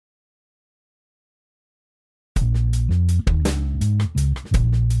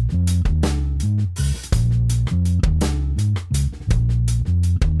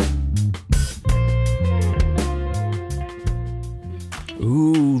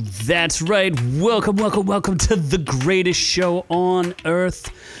That's right. Welcome to the greatest show on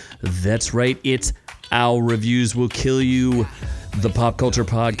earth. That's right. It's Our Reviews Will Kill You, the pop culture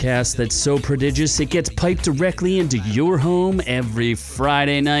podcast that's so prodigious it gets piped directly into your home every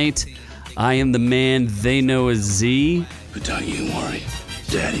Friday night. I am the man they know as Z. But don't you worry,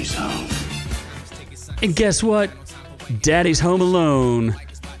 Daddy's home. And guess what? Daddy's home alone.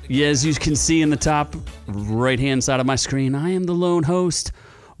 Yeah, as you can see in the top right-hand side of my screen, I am the lone host.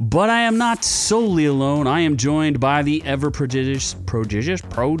 But I am not solely alone. I am joined by the ever-prodigious,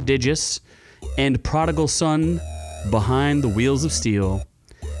 and prodigal son behind the wheels of steel.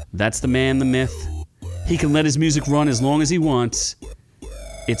 That's the man, the myth. He can let his music run as long as he wants.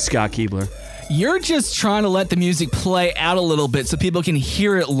 It's Scott Keebler. You're just trying to let the music play out a little bit so people can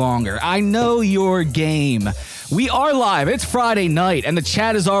hear it longer. I know your game. We are live. It's Friday night, and the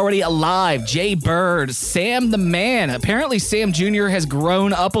chat is already alive. Jay Bird, Sam the Man. Apparently, Sam Jr. has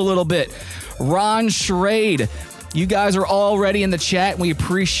grown up a little bit. Ron Schrade. You guys are already in the chat, and we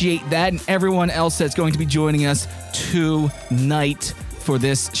appreciate that, and everyone else that's going to be joining us tonight for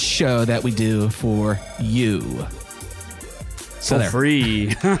this show that we do for you. So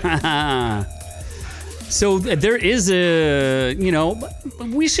free. So there is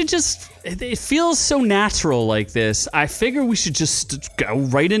we should just, it feels so natural like this. I figure we should just go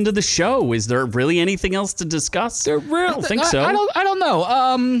right into the show. Is there really anything else to discuss? I don't think so. I don't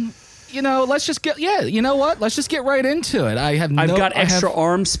know. Let's just get, you know what? Let's just get right into it. I've got extra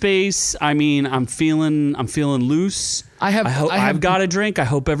arm space. I mean, I'm feeling loose. I've got a drink. I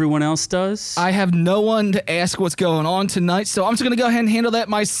hope everyone else does. I have no one to ask what's going on tonight, so I'm just going to go ahead and handle that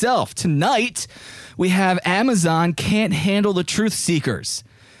myself. Tonight, we have Amazon can't handle the truth seekers.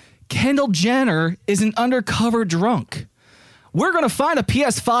 Kendall Jenner is an undercover drunk. We're going to find a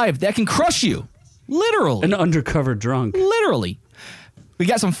PS5 that can crush you. Literally. An undercover drunk. Literally. We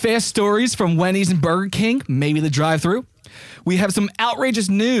got some fast stories from Wendy's and Burger King, maybe the drive-thru. We have some outrageous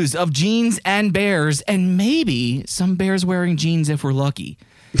news of jeans and bears, and maybe some bears wearing jeans if we're lucky.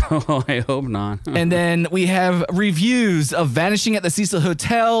 Oh, I hope not. And then we have reviews of Vanishing at the Cecil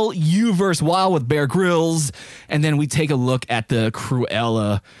Hotel, You vs. Wild with Bear Grylls, and then we take a look at the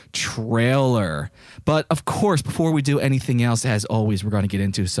Cruella trailer. But, of course, before we do anything else, as always, we're going to get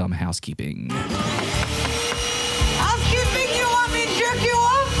into some housekeeping. Housekeeping? You want me to jerk you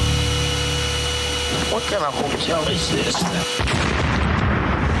off? What kind of hotel is this?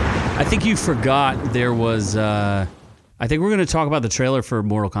 I think you forgot there was... I think we're going to talk about the trailer for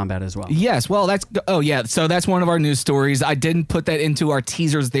Mortal Kombat as well. Yes, well, so that's one of our news stories. I didn't put that into our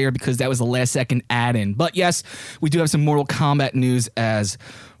teasers there because that was the last second add-in. But yes, we do have some Mortal Kombat news as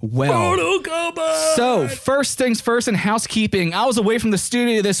well. Mortal Kombat! So, first things first in housekeeping. I was away from the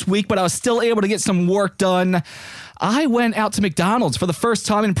studio this week, but I was still able to get some work done. I went out to McDonald's for the first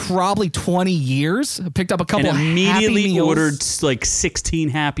time in probably 20 years. I picked up a couple and of immediately Happy Meals. Ordered like 16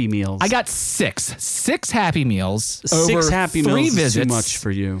 Happy Meals. I got six Happy Meals. 6 Happy Meals visits. is too much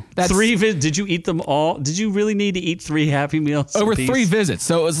for you. 3 visits. Did you eat them all? Did you really need to eat 3 Happy Meals? Over 3 visits.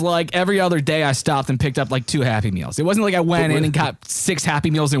 So it was like every other day I stopped and picked up like 2 Happy Meals. It wasn't like I went in and got 6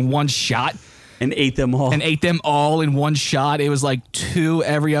 Happy Meals in one shot. And ate them all. And ate them all in one shot. It was like 2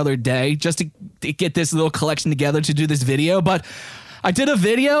 every other day just to get this little collection together to do this video. But I did a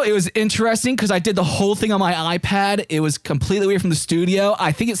video. It was interesting because I did the whole thing on my iPad. It was completely away from the studio.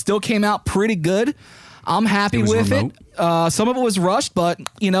 I think it still came out pretty good. I'm happy with remote. it. Some of it was rushed, but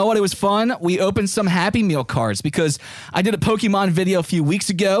you know what? It was fun. We opened some Happy Meal cards because I did a Pokemon video a few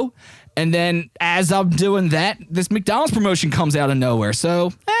weeks ago. And then as I'm doing that, this McDonald's promotion comes out of nowhere.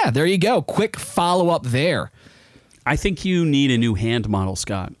 So, there you go. Quick follow-up there. I think you need a new hand model,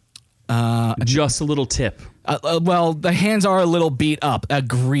 Scott. Just a little tip. Well, the hands are a little beat up.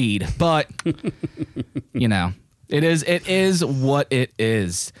 Agreed. But, it is what it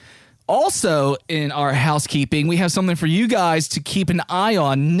is. Also, in our housekeeping, we have something for you guys to keep an eye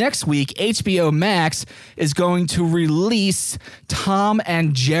on. Next week, HBO Max is going to release Tom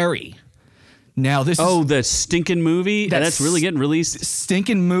and Jerry. Now, the stinking movie? That's really getting released?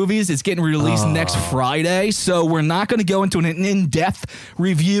 Stinking Movies is getting released next Friday, so we're not going to go into an in-depth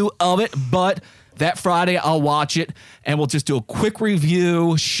review of it, but that Friday I'll watch it, and we'll just do a quick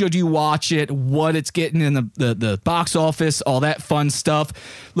review. Should you watch it? What it's getting in the box office, all that fun stuff.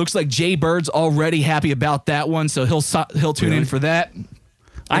 Looks like Jay Bird's already happy about that one, so he'll tune in for that.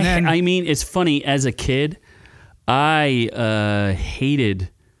 I mean, it's funny. As a kid, I hated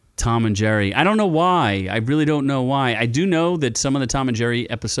Tom and Jerry. I don't know why. I really don't know why. I do know that some of the Tom and Jerry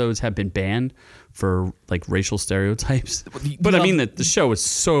episodes have been banned for like racial stereotypes. But I mean that the show is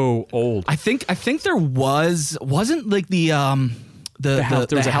so old. I think there wasn't like the the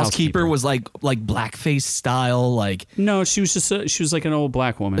there was a housekeeper housekeeper. was like blackface style, like No, she was like an old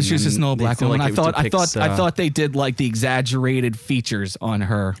black woman. she was just an old and they black feel woman. like I it depicts, thought they did like the exaggerated features on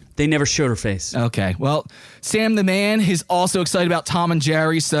her. they never showed her face. Okay, well, Sam the man is also excited about Tom and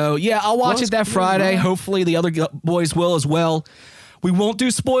Jerry, so yeah, I'll watch Well, it that it's- Friday. well. Hopefully, the other boys will as well. We won't do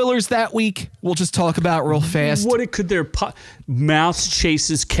spoilers that week. We'll just talk about it real fast. What it could their mouse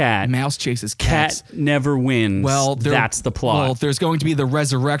chases cat. Mouse chases cats. Cat never wins. Well, that's the plot. Well, there's going to be the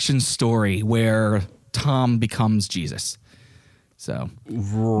resurrection story where Tom becomes Jesus. So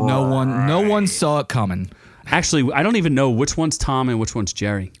no one saw it coming. Actually, I don't even know which one's Tom and which one's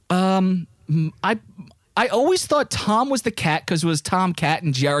Jerry. I always thought Tom was the cat because it was Tom Cat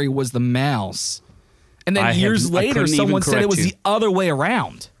and Jerry was the mouse. And then years later, couldn't even someone said it correct was you. the other way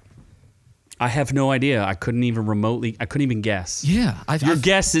around. I have no idea. I couldn't even guess. Yeah, Your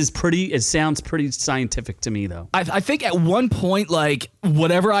guess is it sounds pretty scientific to me, though. I think at one point, like,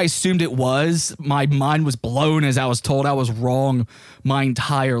 whatever I assumed it was, my mind was blown as I was told I was wrong my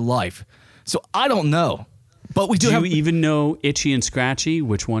entire life. So I don't know. But we do Do have you even know Itchy and Scratchy?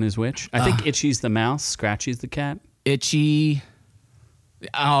 Which one is which? I think Itchy's the mouse, Scratchy's the cat. Itchy.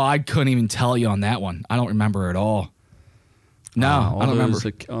 Oh, I couldn't even tell you on that one. I don't remember at all. No, I don't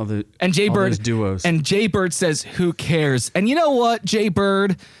remember. And Jay all Bird those duos. And Jay Bird says, "Who cares?" And you know what, Jay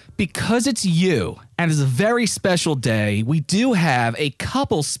Bird, because it's you and it's a very special day, we do have a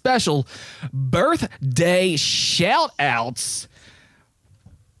couple special birthday shout outs.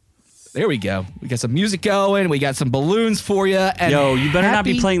 There we go. We got some music going. We got some balloons for you. And Yo, you better not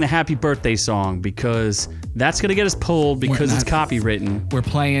be happy- playing the happy birthday song because that's going to get us pulled because it's not- copywritten. We're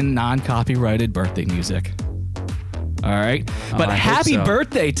playing non-copyrighted birthday music. All right. But I hope happy so.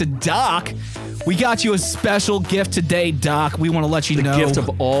 birthday to Doc. We got you a special gift today, Doc. We want to let you The know. gift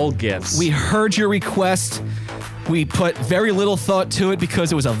of all gifts. We heard your request. We put very little thought to it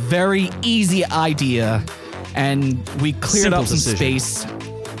because it was a very easy idea. And we cleared Simple up some decision. space.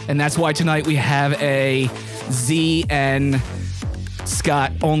 And that's why tonight we have a Z and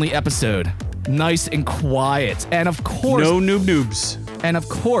Scott only episode. Nice and quiet. And of course, no noobs. and of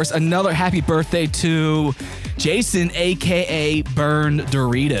course, another happy birthday to Jason, aka Burn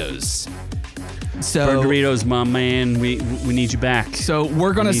Doritos. So, Burn Doritos, my man. We need you back. so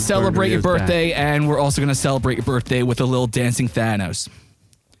we're gonna We need celebrate Burn your Doritos birthday, and we're also gonna celebrate your birthday with a little dancing Thanos.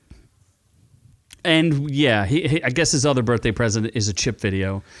 And yeah, I guess his other birthday present is a chip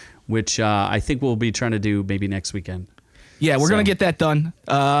video, which I think we'll be trying to do maybe next weekend. Yeah, we're gonna So- get that done.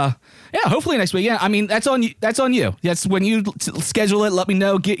 Yeah, hopefully next week. Yeah, I mean that's on you. That's on you. That's when you schedule it. Let me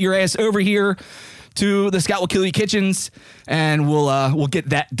know. Get your ass over here to the Scott Will Kill You Kitchens, and we'll get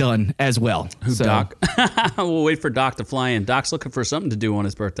that done as well. So, Doc? We'll wait for Doc to fly in. Doc's looking for something to do on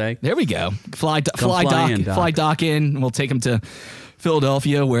his birthday. There we go. Fly fly Doc. in, Doc. Fly Doc in. And we'll take him to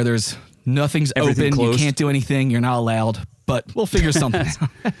Philadelphia where there's nothing's Everything open. closed. You can't do anything. You're not allowed. But we'll figure something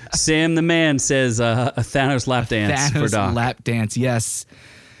out. Sam the man says a Thanos lap dance for Thanos Doc. lap dance, yes.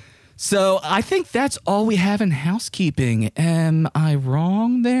 So I think that's all we have in housekeeping. Am I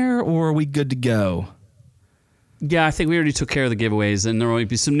wrong there, or are we good to go? Yeah, I think we already took care of the giveaways, and there will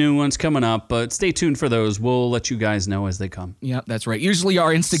be some new ones coming up, but stay tuned for those. We'll let you guys know as they come. Yep, that's right. Usually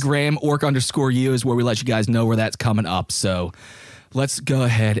our Instagram, orc_you, is where we let you guys know where that's coming up. So let's go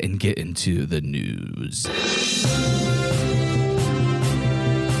ahead and get into the news.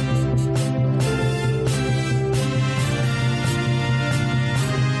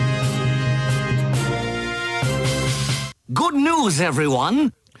 Good news,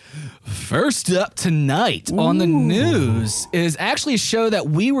 everyone. First up tonight on the news is actually a show that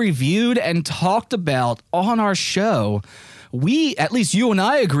we reviewed and talked about on our show. We, at least you and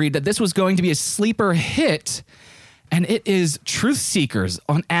I, agreed that this was going to be a sleeper hit, and it is Truth Seekers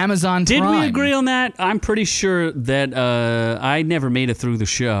on Amazon Did Prime. we agree on that? I'm pretty sure that I never made it through the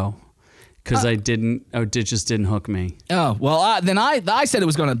show because it just didn't hook me. Oh, well, then I said it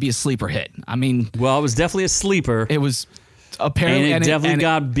was going to be a sleeper hit. I mean, Well, it was definitely a sleeper, it was apparently... and it definitely and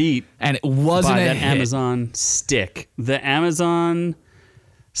got beat and it wasn't by a that hit. Amazon stick. The Amazon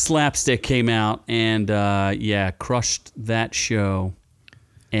slapstick came out and crushed that show.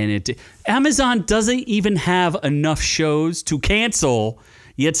 And Amazon doesn't even have enough shows to cancel,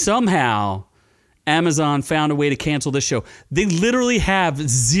 yet somehow Amazon found a way to cancel this show. They literally have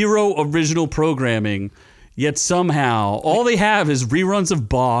zero original programming, yet somehow all they have is reruns of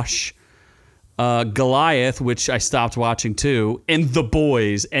Bosch, Goliath, which I stopped watching too, and The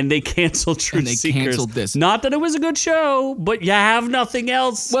Boys, and they canceled Truth And they Seekers. canceled this. Not that it was a good show, but you have nothing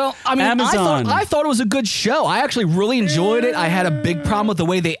else. Well, I mean, Amazon. I thought it was a good show. I actually really enjoyed it. I had a big problem with the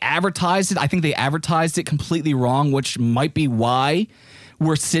way they advertised it. I think they advertised it completely wrong, which might be why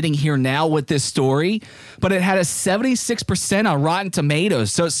we're sitting here now with this story. But it had a 76% on Rotten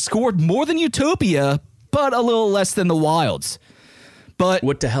Tomatoes, so it scored more than Utopia, but a little less than The Wilds. But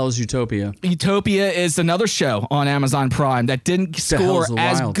What the hell is Utopia? Utopia is another show on Amazon Prime that didn't the hell score is The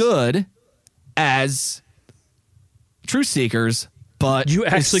as Wilds? good as Truth Seekers, but You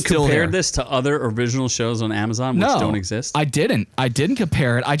it's actually still compared there. this to other original shows on Amazon which don't exist? I didn't. I didn't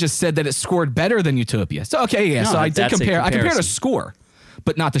compare it. I just said that it scored better than Utopia. So okay, yeah. No, so I did that's a compare. I compared a comparison. score,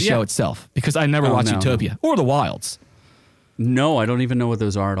 but not the show Yeah. itself because I never watched no, Utopia or The Wilds. No, I don't even know what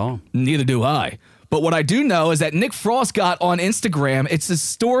those are at all. Neither do I. But what I do know is that Nick Frost got on Instagram. It's a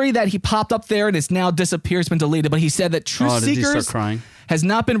story that he popped up there and it's now disappeared. It's been deleted. But he said that Truth Did he start Seekers crying? has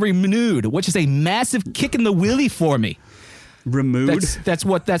not been renewed, which is a massive kick in the willy for me. Removed? That's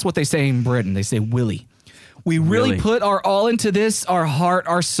what they say in Britain. They say willy. We really Really? put our all into this, our heart,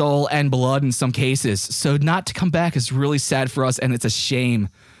 our soul, and blood in some cases. So not to come back is really sad for us, and it's a shame.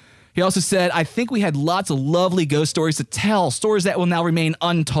 He also said, I think we had lots of lovely ghost stories to tell, stories that will now remain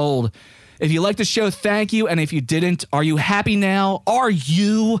untold. If you like the show, thank you. And if you didn't, are you happy now? Are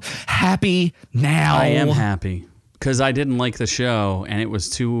you happy now? I am happy because I didn't like the show and it was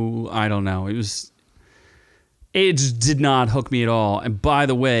too, I don't know. It just did not hook me at all. And by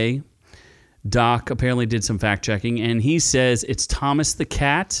the way, Doc apparently did some fact checking and he says it's Thomas the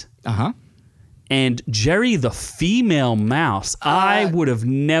cat Uh-huh. and Jerry the female mouse. I would have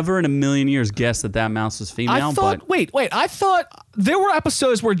never in a million years guessed that mouse was female. I thought, wait, I thought there were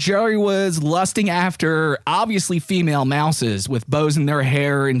episodes where Jerry was lusting after obviously female mouses with bows in their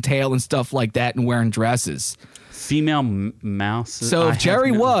hair and tail and stuff like that and wearing dresses. female mouse. So if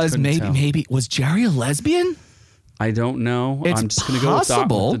Jerry was, maybe, was Jerry a lesbian? I don't know. It's I'm just going to go with Doc.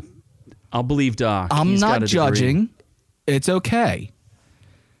 possible. I'll believe Doc. I'm He's got not a degree. judging. It's okay.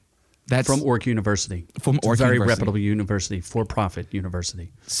 That's From Orc University. From It's Orc a very University. reputable university, for-profit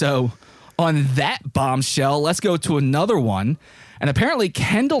university. So on that bombshell, let's go to another one. And apparently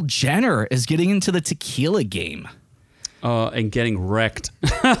Kendall Jenner is getting into the tequila game. And getting wrecked.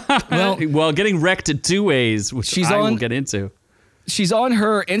 Well, getting wrecked in two ways, which She's I will on- get into. She's on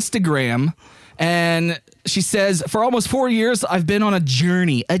her Instagram and she says, for almost 4 years, I've been on a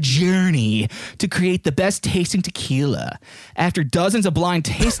journey to create the best tasting tequila. After dozens of blind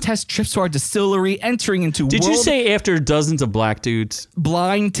taste test trips to our distillery, entering into Did you say after dozens of black dudes?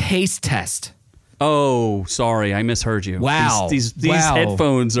 blind taste test. Oh, sorry, I misheard you. Wow. These Wow.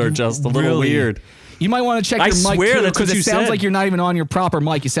 headphones are just a little Really? weird. You might want to check I your mic swear too, that's what because it you sounds said. like you're not even on your proper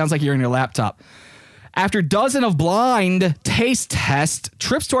mic. It sounds like you're on your laptop. After dozen of blind taste test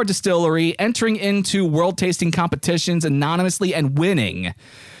trips to our distillery, entering into world tasting competitions anonymously and winning.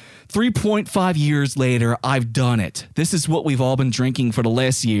 3.5 years later, I've done it. This is what we've all been drinking for the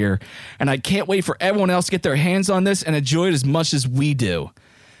last year, and I can't wait for everyone else to get their hands on this and enjoy it as much as we do.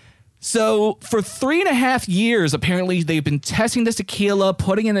 So for 3.5 years, apparently they've been testing this tequila,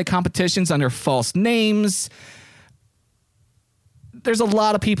 putting it into competitions under false names. There's a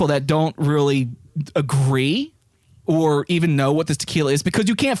lot of people that don't really agree or even know what this tequila is because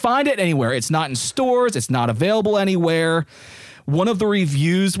you can't find it anywhere. It's not in stores. It's not available anywhere. One of the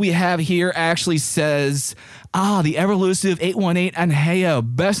reviews we have here actually says, the ever-elusive 818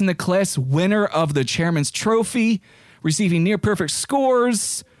 Añejo, best in the class winner of the Chairman's Trophy, receiving near-perfect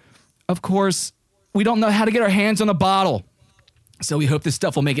scores. Of course, we don't know how to get our hands on a bottle. So we hope this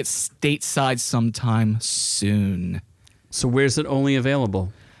stuff will make it stateside sometime soon. So where's it only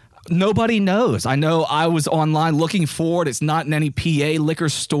available? Nobody knows. I know I was online looking for it. It's not in any PA liquor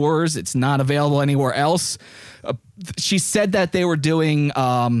stores. It's not available anywhere else. She said that they were doing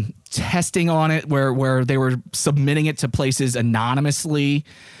testing on it where they were submitting it to places anonymously.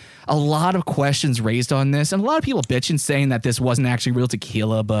 A lot of questions raised on this, and a lot of people bitching saying that this wasn't actually real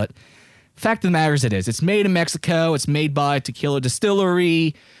tequila, but fact of the matter is it is. It's made in Mexico. It's made by Tequila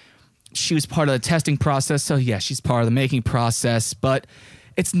Distillery. She was part of the testing process, so yeah, she's part of the making process, but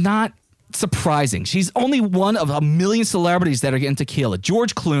it's not surprising. She's only one of a million celebrities that are getting tequila.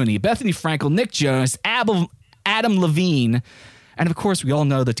 George Clooney, Bethany Frankel, Nick Jonas, Adam Levine, and of course, we all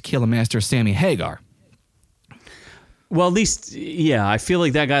know the tequila master, Sammy Hagar. Well, at least, yeah, I feel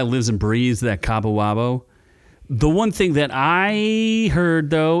like that guy lives and breathes that Cabo Wabo. The one thing that I heard,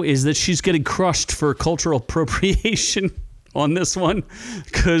 though, is that she's getting crushed for cultural appropriation on this one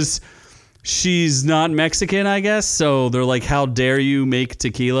because She's not Mexican, I guess. So they're like, how dare you make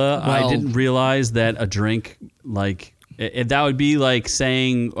tequila? I Well- didn't realize that a drink like that would be like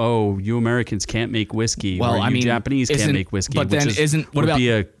saying, oh, you Americans can't make whiskey. Well, or you I mean, Japanese can't isn't- make whiskey. but then which isn't- what would about- be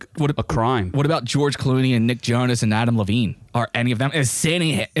a what- crime. What about George Clooney and Nick Jonas and Adam Levine? Are any of them? Is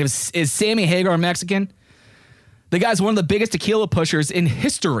Sammy Hagar Mexican? The guy's one of the biggest tequila pushers in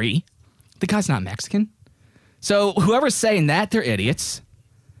history. The guy's not Mexican. So whoever's saying that, they're idiots.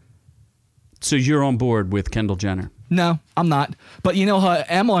 So you're on board with Kendall Jenner. No, I'm not. But you know who I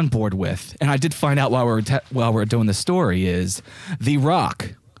am on board with, and I did find out while we're doing the story, is The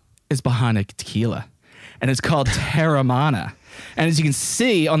Rock is behind a tequila, and it's called Terramana. And as you can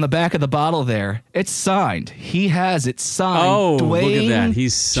see on the back of the bottle there, it's signed. He has it signed. Oh, look at Dwayne that.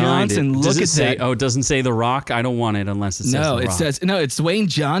 He's signed Johnson. it. Look Does it at say, that. oh, it doesn't say The Rock? I don't want it unless it says No, The it Rock. says no. It's Dwayne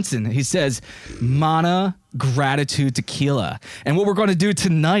Johnson. He says Mana Gratitude Tequila. And what we're going to do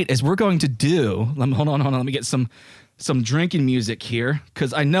tonight is we're going to do. Hold on. Let me get some drinking music here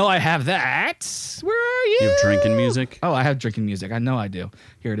because I know I have that. Where are you? You have drinking music? Oh, I have drinking music. I know I do.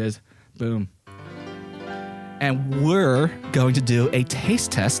 Here it is. Boom. And we're going to do a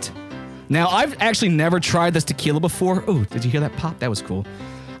taste test. Now, I've actually never tried this tequila before. Oh, did you hear that pop? That was cool.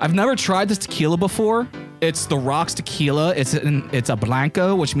 I've never tried this tequila before. It's The Rock's tequila. It's a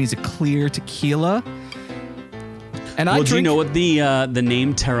Blanco, which means a clear tequila. And Well, I do you drink. know what the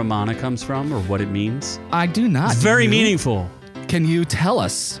name Terramana comes from or what it means? I do not. It's very Do you? meaningful. Can you tell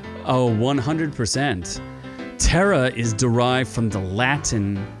us? Oh, 100%. Terra is derived from the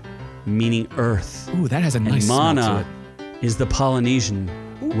Latin meaning earth. Ooh, that has a And nice smell to mana it. is the Polynesian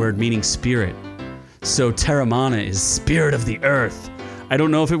word meaning spirit. So Terramana is spirit of the earth. I don't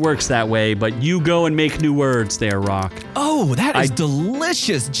know if it works that way, but you go and make new words there, Rock. Oh, that is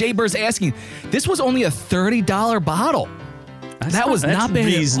delicious. Jay Bird's asking. This was only a $30 bottle. That was that's not bad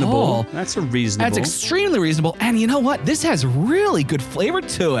at reasonable. all. That's a reasonable. That's extremely reasonable. And you know what? This has really good flavor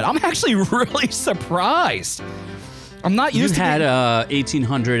to it. I'm actually really surprised. I'm not You've used to had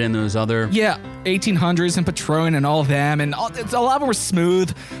 1800 and those other. Yeah, 1800s and Patron and all of them. And a lot of them were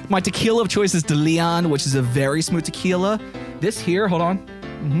smooth. My tequila of choice is De Leon, which is a very smooth tequila. This here, hold on.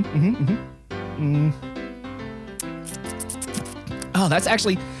 Oh, that's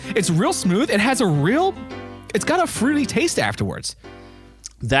actually, it's real smooth. It's got a fruity taste afterwards.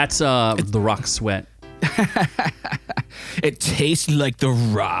 That's the Rock Sweat. It tastes like The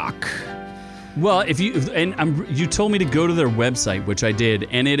Rock. Well, if you you told me to go to their website, which I did,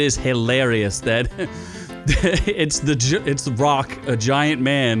 and it is hilarious that it's the Rock, a giant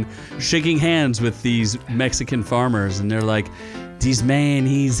man, shaking hands with these Mexican farmers, and they're like, "These man,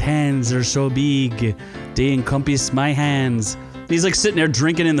 his hands are so big, they encompass my hands." He's like sitting there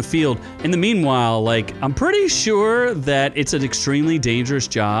drinking in the field. In the meanwhile, like I'm pretty sure that it's an extremely dangerous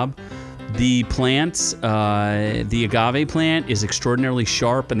job. The plants, the agave plant is extraordinarily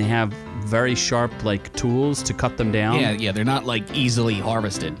sharp, and they have very sharp like tools to cut them down. Yeah, they're not like easily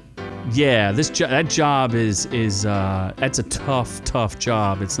harvested. Yeah, that job is that's a tough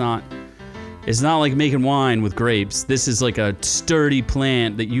job. It's not like making wine with grapes. This is like a sturdy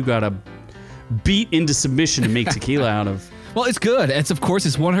plant that you gotta beat into submission to make tequila out of. Well, it's good. It's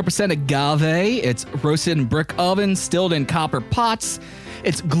 100% agave. It's roasted in brick ovens, stilled in copper pots.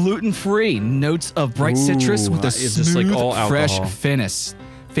 It's gluten-free. Notes of bright citrus with a it's just smooth, like all fresh alcohol. finish.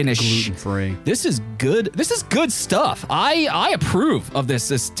 Gluten-free. This is good. This is good stuff. I approve of this.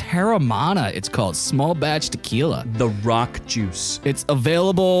 This Terramana, it's called small batch tequila. The Rock Juice. It's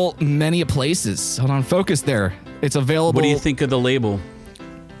available many places. Hold on, focus there. It's available. What do you think of the label?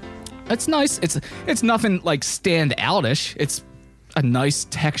 It's nice. It's nothing like stand outish. It's a nice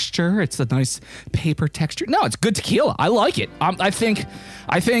texture. It's a nice paper texture. No, it's good tequila. I like it. I think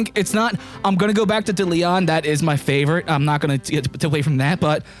it's not. I'm gonna go back to De Leon. That is my favorite. I'm not gonna get away from that,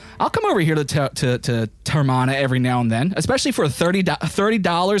 but I'll come over here to Terramana every now and then, especially for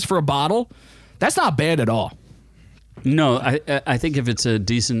 $30 for a bottle. That's not bad at all. No, I think if it's a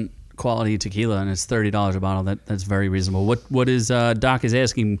decent quality tequila and it's $30 a bottle, that's very reasonable. What is Doc is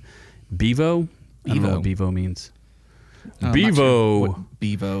asking? Bevo? I don't know what Bevo means. I'm not Bevo. sure what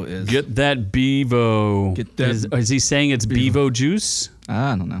Bevo is. Get that Bevo. Get that Is he saying it's Bevo juice?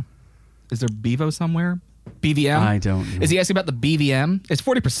 I don't know. Is there Bevo somewhere? BVM? I don't know. Is he asking about the BVM? It's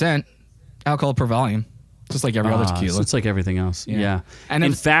 40% alcohol per volume, just like every other tequila. So it's like everything else. Yeah. And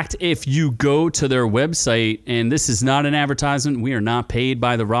in if- fact, if you go to their website, and this is not an advertisement, we are not paid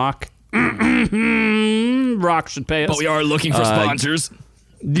by The Rock. Rock should pay us. But we are looking for sponsors.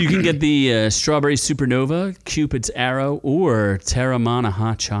 You can get the Strawberry Supernova, Cupid's Arrow, or Terramana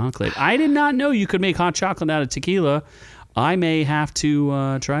Hot Chocolate. I did not know you could make hot chocolate out of tequila. I may have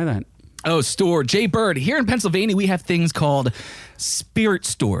to try that. Oh, store. Jay Bird. Here in Pennsylvania, we have things called spirit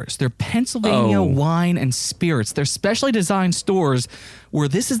stores. They're Pennsylvania wine and spirits. They're specially designed stores where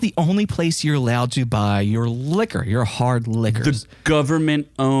this is the only place you're allowed to buy your liquor, your hard liquors. The government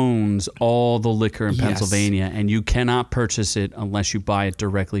owns all the liquor in Yes. Pennsylvania, and you cannot purchase it unless you buy it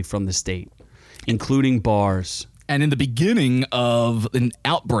directly from the state, including bars. And in the beginning of an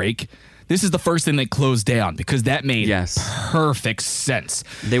outbreak, this is the first thing they closed down because that made perfect sense.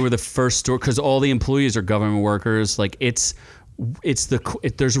 They were the first store because all the employees are government workers. Like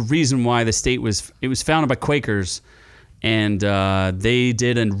there's a reason why the state was founded by Quakers, and they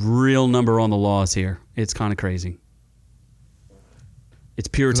did a real number on the laws here. It's kind of crazy. It's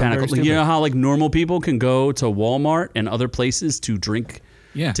puritanical. You know how like normal people can go to Walmart and other places to drink.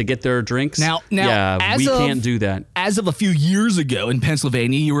 Yeah. To get their drinks. Now we can't do that. As of a few years ago in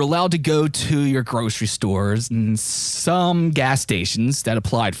Pennsylvania, you were allowed to go to your grocery stores and some gas stations that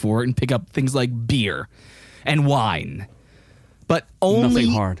applied for it and pick up things like beer and wine. But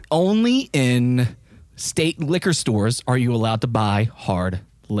Nothing hard. Only in state liquor stores are you allowed to buy hard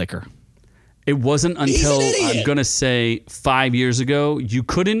liquor. It wasn't until, I'm going to say, 5 years ago, you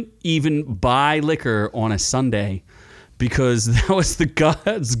couldn't even buy liquor on a Sunday. Because that was the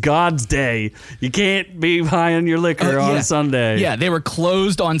God's day. You can't be buying your liquor on a Sunday. Yeah, they were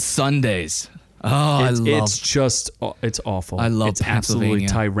closed on Sundays. Oh, It's awful. I love it's Pennsylvania. Absolutely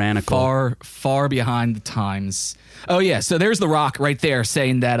tyrannical. Far behind the times. Oh, yeah. So there's The Rock right there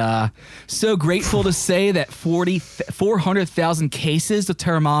saying that, so grateful to say that 400,000 cases of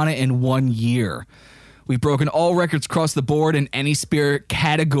Terramana in 1 year. We've broken all records across the board in any spirit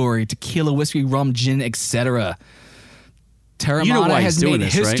category, tequila, whiskey, rum, gin, etc. Terramana has made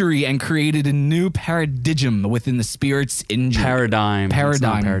history and created a new paradigm within the spirits engine. Paradigm. I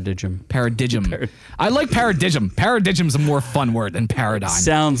like paradigm. Paradigm's a more fun word than paradigm.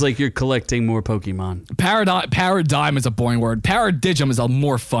 Sounds like you're collecting more Pokemon. Paradigm is a boring word. Paradigm is a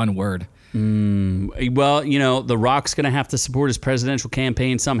more fun word. Well, The Rock's going to have to support his presidential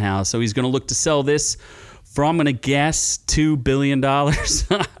campaign somehow, so he's going to look to sell this for, I'm going to guess, $2 billion. I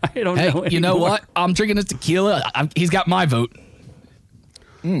don't know anymore. You know what? I'm drinking this tequila. He's got my vote.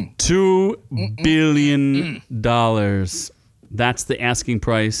 $2 billion. That's the asking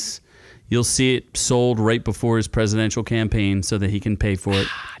price. You'll see it sold right before his presidential campaign so that he can pay for it.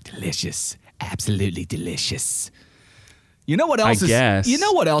 Delicious. Absolutely delicious. You know what else guess. You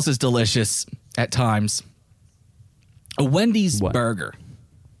know what else is delicious at times? A Wendy's burger.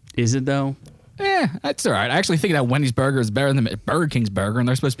 Is it though? That's all right. I actually think that Wendy's burger is better than Burger King's burger, and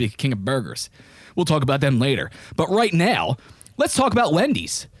they're supposed to be king of burgers. We'll talk about them later. But right now, let's talk about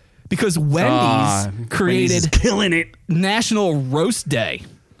Wendy's. Because Wendy's created killing it. National Roast Day.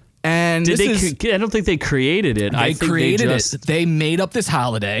 And I don't think they created it. They created it. They made up this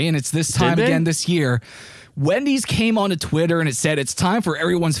holiday, and it's this time again this year. Wendy's came onto Twitter and it said it's time for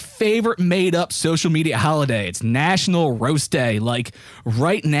everyone's favorite made-up social media holiday. It's National Roast Day, like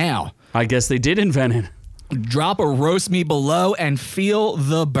right now. I guess they did invent it. Drop a roast me below and feel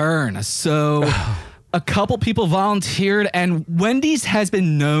the burn. So a couple people volunteered, and Wendy's has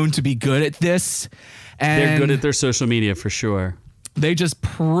been known to be good at this. And they're good at their social media for sure. They just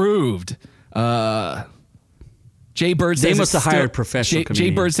proved. Jay Bird says they must have hired professional comedians.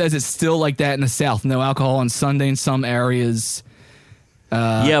 Jay Bird says it's still like that in the South. No alcohol on Sunday in some areas.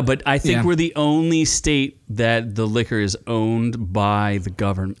 But I think we're the only state that the liquor is owned by the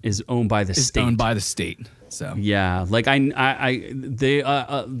government. Is owned by the state. Owned by the state. So yeah, like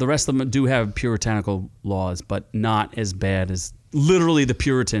the rest of them do have puritanical laws, but not as bad as literally the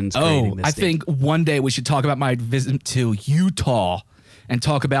Puritans. Creating this state. Think one day we should talk about my visit to Utah and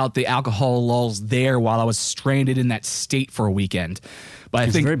talk about the alcohol laws there while I was stranded in that state for a weekend. But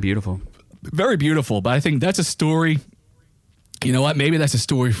It's very beautiful. Very beautiful. But I think that's a story. You know what? Maybe that's a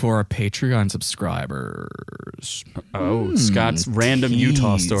story for our Patreon subscribers. Scott's random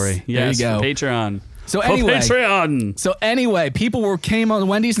Utah story. Yes, there you go. Patreon. So anyway, people came on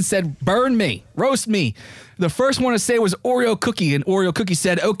Wendy's and said, burn me, roast me. The first one to say was Oreo Cookie, and Oreo Cookie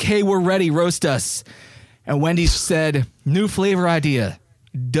said, okay, we're ready, roast us. And Wendy's said, new flavor idea,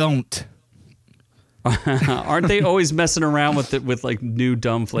 don't. Aren't they always messing around with like new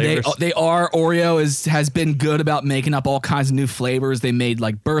dumb flavors? They are. Oreo has been good about making up all kinds of new flavors. They made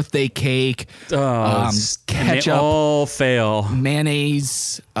like birthday cake, ketchup, and they all fail.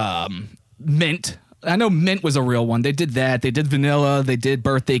 Mayonnaise, mint. I know mint was a real one. They did that. They did vanilla. They did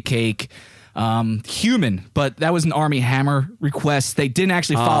birthday cake. Human, but that was an Army Hammer request. They didn't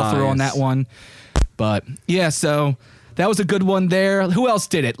actually follow through on that one. But yeah, so that was a good one there. Who else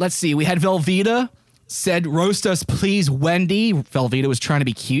did it? Let's see. We had Velveeta. said, roast us, please, Wendy. Velveeta was trying to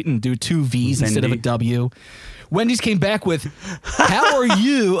be cute and do 2 V's instead of a W. Wendy's came back with, how are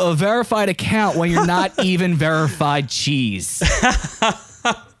you a verified account when you're not even verified cheese?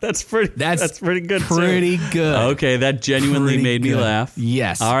 That's pretty good. Pretty good. Okay, that genuinely made me laugh.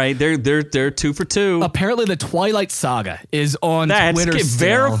 Yes. All right, they're 2 for 2. Apparently, the Twilight Saga is on Twitter still.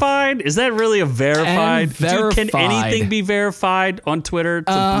 Verified? Is that really a verified? And verified. Dude, can anything be verified on Twitter?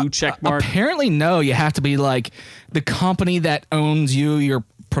 It's a blue check mark. Apparently, no. You have to be like the company that owns you, your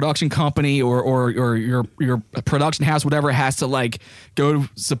production company or your production house, whatever, has to like go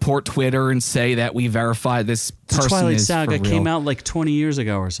support Twitter and say that we verified this person. Twilight is Saga for real. came out like 20 years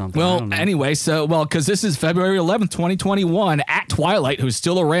ago or something. Well, anyway, because this is February 11th, 2021, at Twilight, who's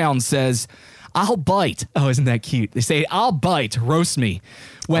still around, says, I'll bite. Oh, isn't that cute? They say, I'll bite, roast me.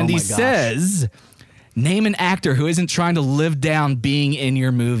 Wendy says, name an actor who isn't trying to live down being in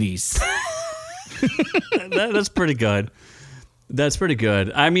your movies. That's pretty good. That's pretty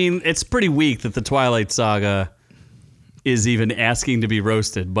good. I mean, it's pretty weak that the Twilight Saga is even asking to be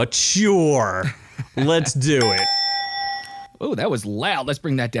roasted, but sure, let's do it. Oh, that was loud. Let's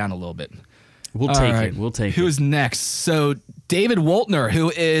bring that down a little bit. We'll take it. We'll take it. Who's next? So David Waltner,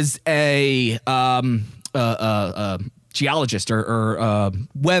 who is a geologist or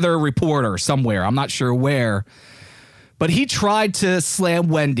weather reporter somewhere. I'm not sure where. But he tried to slam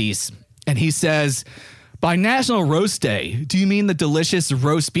Wendy's, and he says, by National Roast Day, do you mean the delicious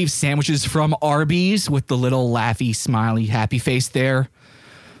roast beef sandwiches from Arby's with the little laughy, smiley, happy face there?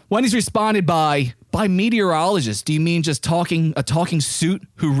 Wendy's responded by meteorologist, do you mean just a talking suit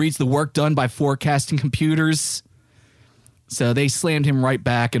who reads the work done by forecasting computers? So they slammed him right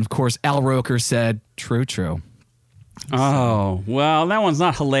back, and of course Al Roker said, true. Oh, well, that one's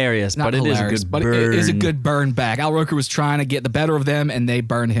not hilarious, but it is a good burn. It is a good burn back. Al Roker was trying to get the better of them, and they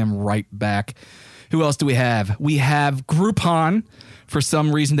burned him right back. Who else do we have? We have Groupon. For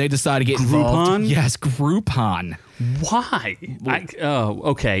some reason, they decided to get involved. Groupon? Yes, Groupon. Why?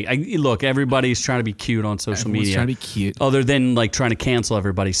 Okay. Look, everybody's trying to be cute on social media. Trying to be cute. Other than like trying to cancel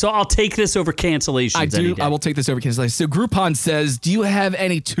everybody. So I'll take this over cancellations. I will take this over cancellations. So Groupon says, do you have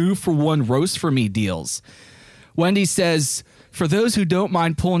any 2-for-1 roast for me deals? Wendy says, for those who don't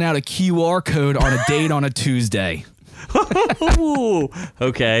mind pulling out a QR code on a date on a Tuesday. Ooh,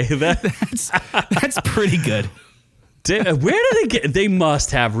 okay. That's pretty good. Where do they get? They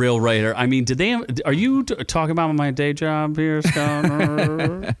must have real writer. I mean, are you talking about my day job here,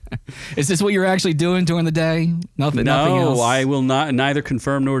 Scott? Is this what you're actually doing during the day? Nothing else? No, I will neither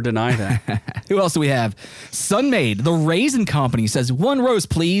confirm nor deny that. Who else do we have? Sunmaid, the Raisin Company, says, 1 roast,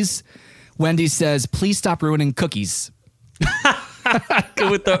 please. Wendy says, please stop ruining cookies.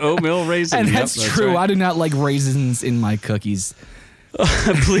 With the oatmeal raisin. And that's true. Right. I do not like raisins in my cookies.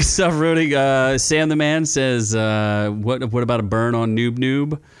 Please stop ruining. Sam the Man says, what about a burn on Noob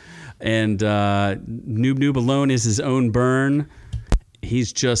Noob? And Noob Noob alone is his own burn.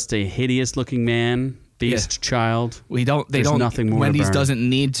 He's just a hideous looking man. Beast child. There's nothing more. Wendy's to burn. doesn't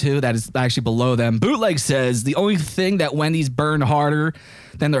need to. That is actually below them. Bootleg says the only thing that Wendy's burn harder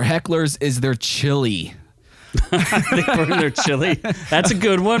than their hecklers is their chili. They burn their chili. That's a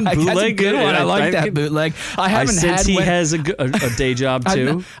good one. Bootleg. That's a good one. I like that, Bootleg. I sense he has a day job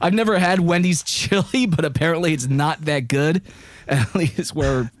too. I've never had Wendy's chili, but apparently it's not that good. At least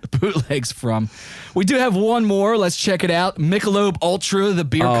where Bootleg's from. We do have one more. Let's check it out. Michelob Ultra, the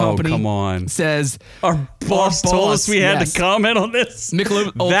beer company. Come on. Says our boss told us we had to comment on this.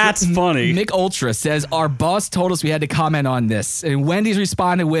 Michelob Ultra. That's funny. Mick Ultra says our boss told us we had to comment on this, and Wendy's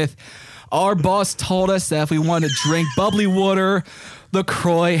responded with, our boss told us that if we want to drink bubbly water,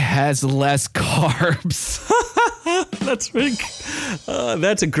 LaCroix has less carbs.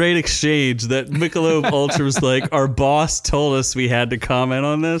 That's a great exchange. That Michelob Ultra was like, our boss told us we had to comment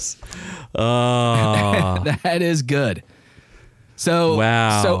on this. That is good. So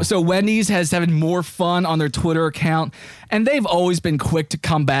wow. So Wendy's has having more fun on their Twitter account, and they've always been quick to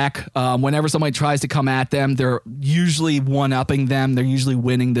come back. Whenever somebody tries to come at them, they're usually one-upping them. They're usually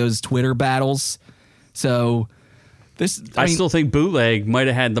winning those Twitter battles. So I still think Bootleg might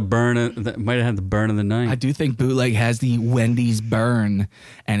have had the burn. Might have had the burn of the night. I do think Bootleg has the Wendy's burn,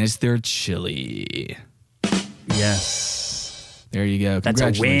 and it's their chili. Yes. There you go. That's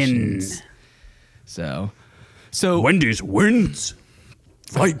a win. So Wendy's wins.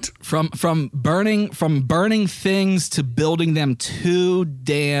 Fight. From burning things to building them too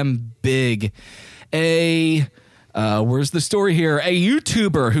damn big. Where's the story here? A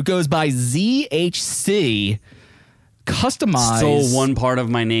YouTuber who goes by ZHC customized. Stole one part of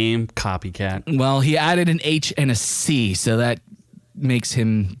my name. Copycat. Well, he added an H and a C, so that makes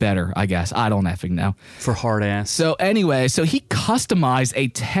him better, I guess. I don't effing know. For hard ass. So anyway, he customized a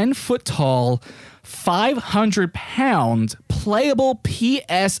 10-foot tall, 500-pound playable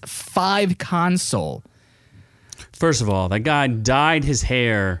PS5 console. First of all, that guy dyed his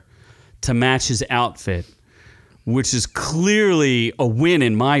hair to match his outfit, which is clearly a win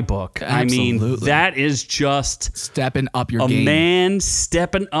in my book. Absolutely. I mean, that is just Stepping up your a game. man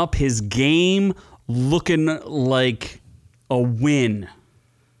stepping up his game, looking like a win.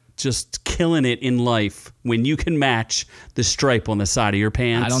 Just killing it in life when you can match the stripe on the side of your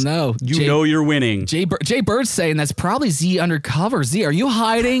pants. I don't know. You know you're winning. Jay Bird's saying that's probably Z undercover. Z, are you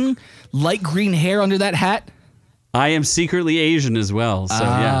hiding light green hair under that hat? I am secretly Asian as well, so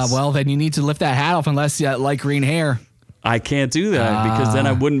yes. Well, then you need to lift that hat off unless you got light green hair. I can't do that because then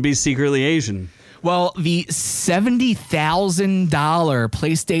I wouldn't be secretly Asian. Well, the $70,000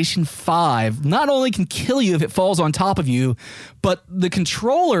 PlayStation 5 not only can kill you if it falls on top of you, but the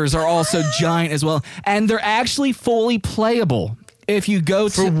controllers are also giant as well, and they're actually fully playable. If you go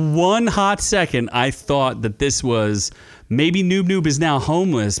to... For one hot second, I thought that this was... Maybe Noob Noob is now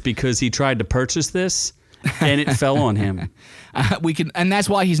homeless because he tried to purchase this, and it fell on him. And that's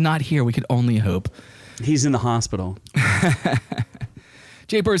why he's not here. We can only hope. He's in the hospital.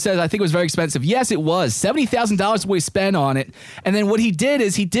 Jay Bird says, I think it was very expensive. Yes, it was. $70,000 we spent on it. And then what he did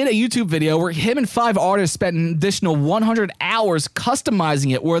is he did a YouTube video where him and 5 artists spent an additional 100 hours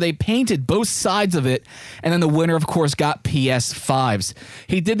customizing it, where they painted both sides of it. And then the winner, of course, got PS5s.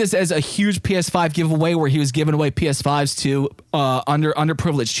 He did this as a huge PS5 giveaway where he was giving away PS5s to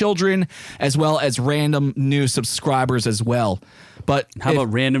underprivileged children, as well as random new subscribers as well. But how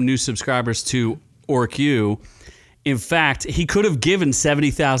about random new subscribers to OrcU? In fact, he could have given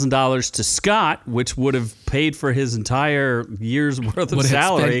 $70,000 to Scott, which would have paid for his entire year's worth of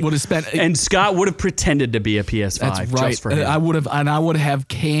salary. And Scott would have pretended to be a PS5. That's right. Just for him. I would have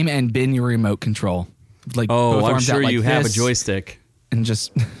came and been your remote control. Like, oh, both I'm arms sure out like you have a this, joystick. and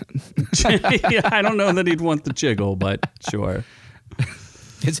just Yeah, I don't know that he'd want the jiggle, but sure.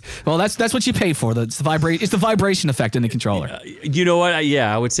 That's what you pay for. It's the vibration effect in the controller. You know what?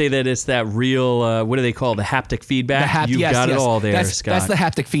 Yeah, I would say that it's that real. What do they call it? The haptic feedback? You've got it all there, Scott. That's the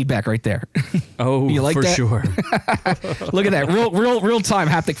haptic feedback right there. Oh, you like for that? sure. Look at that real time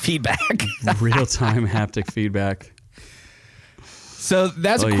haptic feedback. Real time haptic feedback. So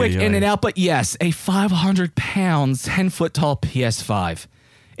that's a quick in and out, but yes, a 500-pound, 10-foot tall PS5.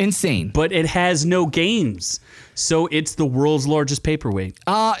 Insane. But it has no games. So it's the world's largest paperweight.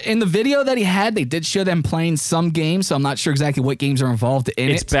 In the video that he had, they did show them playing some games, so I'm not sure exactly what games are involved in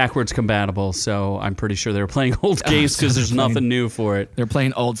it. It's backwards compatible, so I'm pretty sure they were playing old games because there's nothing new for it. They're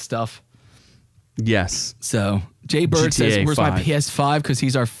playing old stuff. Yes. So Jay Bird says, where's my PS5? Because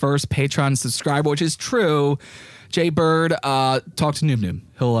he's our first Patreon subscriber, which is true. Jay Bird, talk to Noob Noob.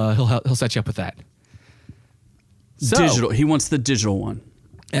 He'll set you up with that. So, digital. He wants the digital one.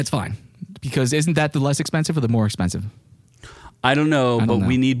 That's fine. Because isn't that the less expensive or the more expensive? I don't know, but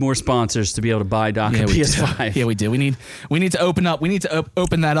we need more sponsors to be able to buy Doc a PS5. Yeah, we do. We need to open up. We need to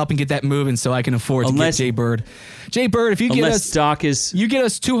open that up and get that moving so I can afford to get Jay Bird. Jay Bird, if you get us Doc is, you get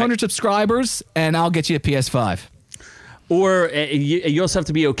us 200 subscribers, and I'll get you a PS5. Or you also have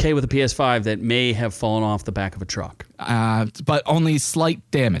to be okay with a PS5 that may have fallen off the back of a truck. But only slight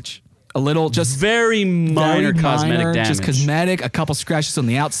damage. A little, just very minor cosmetic damage. Just cosmetic. A couple scratches on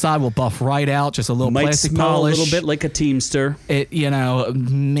the outside will buff right out. Just a little Might plastic smell polish. a little bit like a Teamster. It,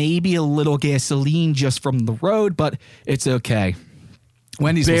 maybe a little gasoline just from the road, but it's okay.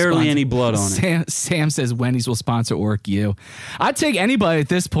 Wendy's barely any blood on it. Sam says Wendy's will sponsor OrcU. I'd take anybody at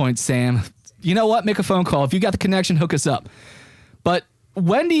this point, Sam. You know what? Make a phone call. If you got the connection, hook us up. But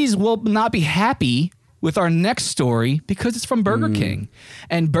Wendy's will not be happy with our next story because it's from Burger King.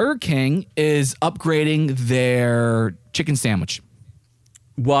 And Burger King is upgrading their chicken sandwich.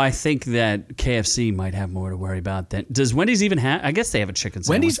 Well, I think that KFC might have more to worry about than... Does Wendy's even have... I guess they have a chicken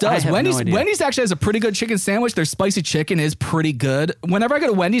sandwich. Wendy's does. Wendy's actually has a pretty good chicken sandwich. Their spicy chicken is pretty good. Whenever I go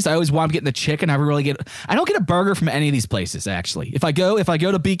to Wendy's, I always want to get the chicken. I don't get a burger from any of these places, actually. If I go to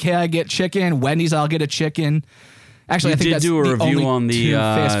BK, I get chicken. Wendy's, I'll get a chicken. Actually, I think that's do a the review only on the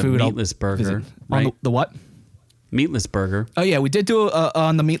fast food meatless burger, right? On the what? Meatless burger. Oh yeah, we did do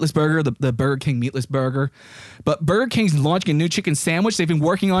on the meatless burger, the Burger King meatless burger. But Burger King's launching a new chicken sandwich. They've been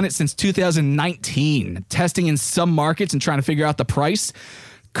working on it since 2019, testing in some markets and trying to figure out the price.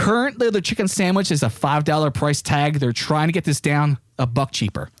 Currently, the chicken sandwich is a $5 price tag. They're trying to get this down $1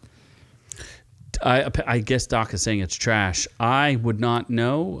 cheaper. I guess Doc is saying it's trash. I would not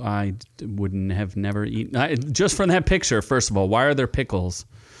know. I wouldn't have never eaten. Just from that picture, first of all, why are there pickles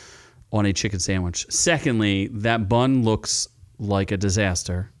on a chicken sandwich? Secondly, that bun looks like a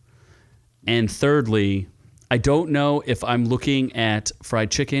disaster. And thirdly, I don't know if I'm looking at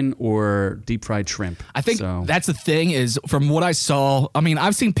fried chicken or deep fried shrimp. I think that's the thing is from what I saw. I mean,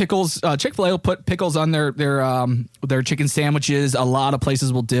 I've seen pickles. Chick-fil-A will put pickles on their chicken sandwiches. A lot of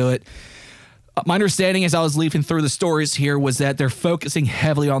places will do it. My understanding as I was leafing through the stories here was that they're focusing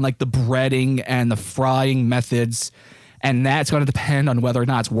heavily on like the breading and the frying methods. And that's going to depend on whether or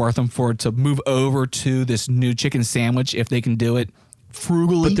not it's worth them for it to move over to this new chicken sandwich if they can do it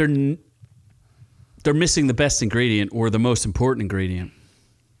frugally. But they're missing the best ingredient or the most important ingredient.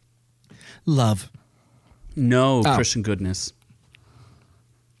 Love. No, Christian goodness.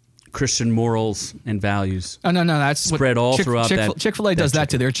 Christian morals and values. Oh, no, that's spread all throughout that. Chick-fil-A does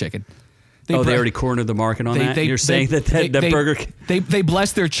that to their chicken. They already cornered the market on that? You're saying that Burger King... They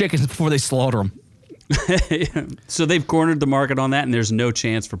bless their chickens before they slaughter them. So they've cornered the market on that, and there's no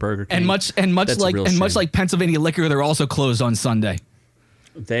chance for Burger King. And much like Pennsylvania Liquor, they're also closed on Sunday.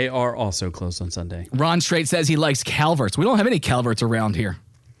 They are also closed on Sunday. Ron Straight says he likes Calverts. We don't have any Calverts around here.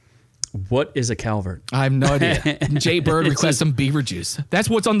 What is a Calvert? I have no idea. Jay Bird requests some beaver juice. That's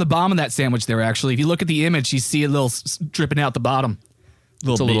what's on the bottom of that sandwich there, actually. If you look at the image, you see a little dripping out the bottom.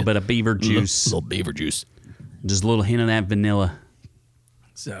 It's a little bit of beaver juice. Little beaver juice. Just a little hint of that vanilla.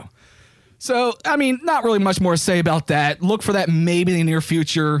 So, I mean, not really much more to say about that. Look for that maybe in the near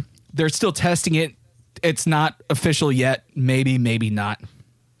future. They're still testing it. It's not official yet. Maybe not.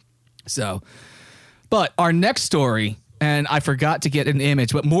 So, but our next story, and I forgot to get an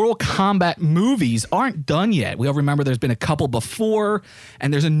image, but Mortal Kombat movies aren't done yet. We all remember there's been a couple before,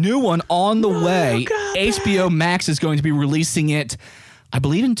 and there's a new one on the way. HBO Max is going to be releasing it, I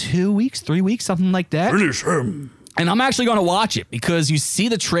believe, in 2 weeks, 3 weeks, something like that. Finish him. And I'm actually going to watch it because you see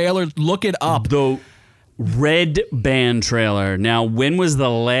the trailer, look it up. The Red Band trailer. Now, when was the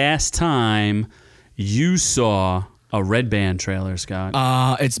last time you saw a Red Band trailer, Scott?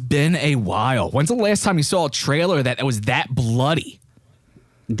 It's been a while. When's the last time you saw a trailer that was that bloody?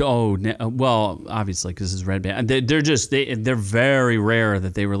 Oh, well, obviously, because it's Red Band. They're very rare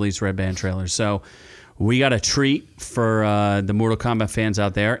that they release Red Band trailers. So we got a treat for the Mortal Kombat fans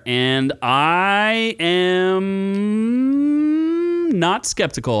out there, and I am not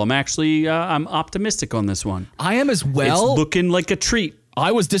skeptical. I'm actually I'm optimistic on this one. I am as well. It's looking like a treat.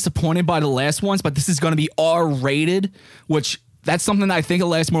 I was disappointed by the last ones, but this is going to be R-rated, which that's something I think the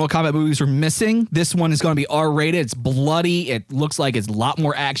last Mortal Kombat movies were missing. This one is going to be R-rated. It's bloody. It looks like it's a lot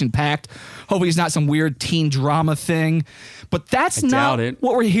more action-packed. Hopefully it's not some weird teen drama thing. But that's not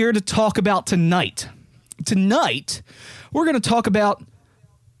what we're here to talk about tonight. Tonight, we're going to talk about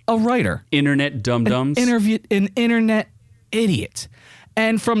a writer. Internet dum-dums. An internet idiot.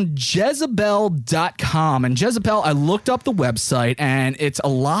 And from Jezebel.com. And Jezebel, I looked up the website, and it's a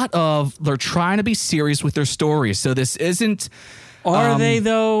lot of, they're trying to be serious with their stories. So this isn't... Are they,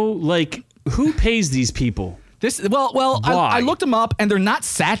 though? Like, who pays these people? I looked them up, and they're not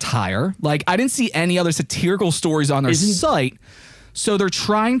satire. Like, I didn't see any other satirical stories on their site. So they're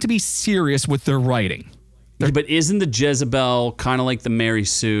trying to be serious with their writing. But isn't the Jezebel kind of like the Mary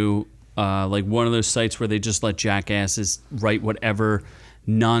Sue, like one of those sites where they just let jackasses write whatever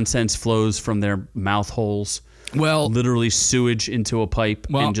nonsense flows from their mouth holes? Well, literally sewage into a pipe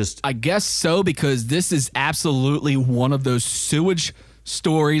and just... I guess so, because this is absolutely one of those sewage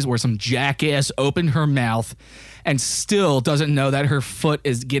stories where some jackass opened her mouth and still doesn't know that her foot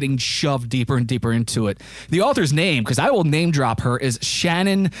is getting shoved deeper and deeper into it. The author's name, because I will name drop her, is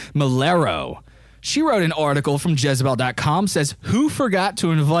Shannon Malero. She wrote an article from Jezebel.com, says, who forgot to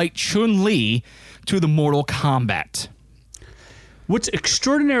invite Chun-Li to the Mortal Kombat? What's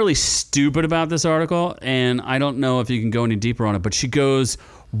extraordinarily stupid about this article, and I don't know if you can go any deeper on it, but she goes,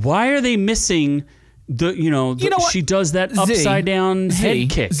 why are they missing she does that upside down head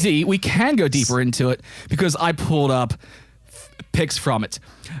kick? We can go deeper into it because I pulled up pics from it.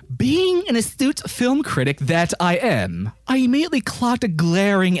 Being an astute film critic that I am, I immediately clocked a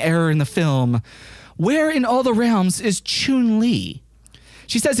glaring error in the film. Where in all the realms is Chun-Li?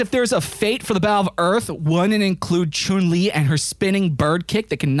 She says if there's a fate for the Battle of Earth, wouldn't it include Chun-Li and her spinning bird kick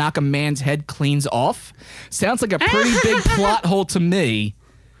that can knock a man's head cleans off? Sounds like a pretty big plot hole to me.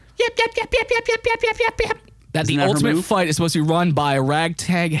 Yep. That the ultimate fight is supposed to be run by a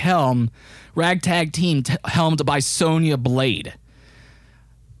ragtag team helmed by Sonya Blade.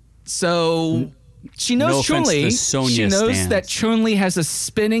 So she knows Chun-Li. She knows that Chun-Li has a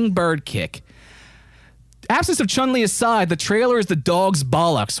spinning bird kick. Absence of Chun-Li aside, the trailer is the dog's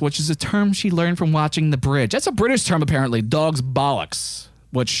bollocks, which is a term she learned from watching The Bridge. That's a British term, apparently, dog's bollocks,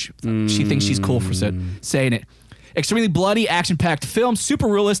 which she thinks she's cool for saying it. extremely bloody, action-packed film, super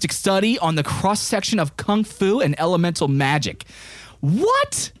realistic study on the cross-section of kung fu and elemental magic.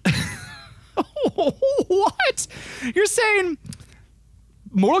 What? What? You're saying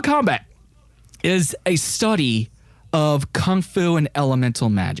Mortal Kombat is a study of kung fu and elemental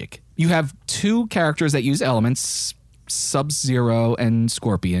magic. You have two characters that use elements, Sub-Zero and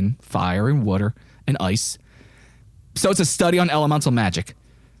Scorpion, fire and water and ice. So it's a study on elemental magic.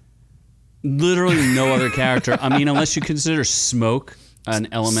 Literally no other character. I mean, unless you consider Smoke an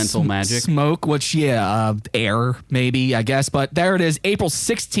elemental magic. Smoke, which, air, maybe, I guess. But there it is. April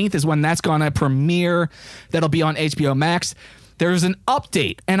 16th is when that's going to premiere. That'll be on HBO Max. There's an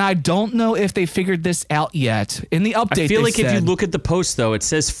update, and I don't know if they figured this out yet. In the update, I feel like said, if you look at the post, though, it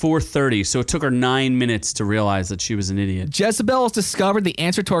says 4:30, so it took her 9 minutes to realize that she was an idiot. Jezebel has discovered the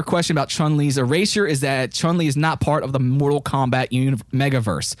answer to our question about Chun-Li's erasure is that Chun-Li is not part of the Mortal Kombat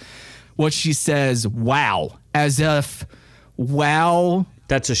megaverse. What she says, wow, as if, wow.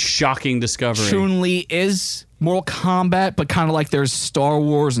 That's a shocking discovery. Chun-Li is Mortal Kombat, but kind of like there's Star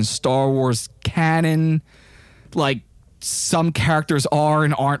Wars and Star Wars canon, like some characters are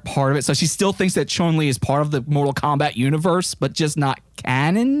and aren't part of it. So she still thinks that Chun-Li is part of the Mortal Kombat universe, but just not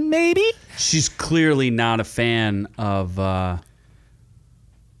canon, maybe? She's clearly not a fan of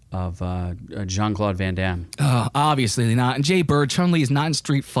Jean-Claude Van Damme. Obviously not. And Jay Bird, Chun-Li is not in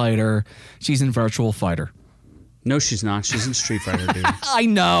Street Fighter. She's in Virtual Fighter. No, she's not. She's in Street Fighter, dude. I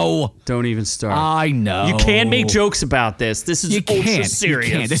know. Don't even start. I know. You can't make jokes about this. This is ultra serious. You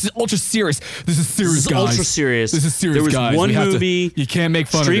can't. This is ultra serious. This is serious, guys. Ultra serious. This is serious, There was guys. one movie. You can't make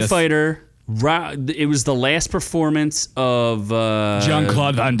fun Street of this. Fighter. It was the last performance of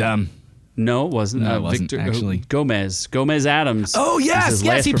Jean-Claude Van Damme. No, it wasn't. No, it wasn't, Victor actually. Gomez Adams. Oh, was yes. his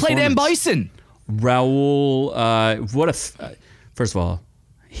Yes, last he played M. performance. Bison. Raul, first of all,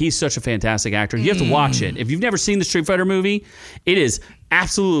 he's such a fantastic actor. You have to watch it. If you've never seen the Street Fighter movie, it is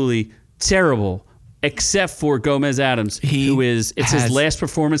absolutely terrible, except for Gomez Adams, it's his last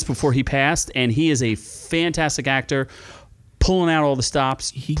performance before he passed, and he is a fantastic actor, pulling out all the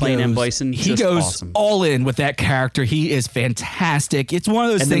stops, playing M. Bison. He just goes awesome. all in with that character. He is fantastic. It's one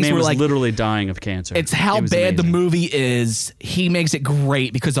of those And the things man where was like literally dying of cancer. it's how It was bad the amazing. movie is. He makes it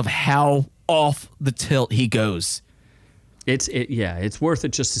great because of how off the tilt he goes. It's worth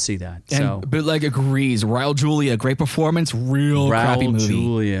it just to see that. And So Bootleg agrees. Raul Julia, great performance, real crappy Raul movie.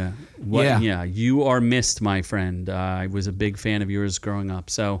 Julia. Yeah. You are missed, my friend. I was a big fan of yours growing up.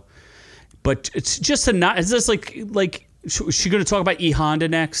 So, but it's just it's just like is she going to talk about E Honda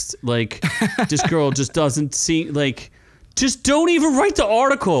next? Like, this girl just doesn't see, like, just don't even write the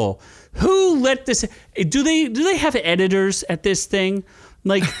article. Who let this? Do they have editors at this thing?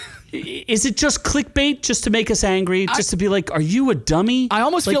 Like, is it just clickbait just to make us angry? Just to be like, are you a dummy? I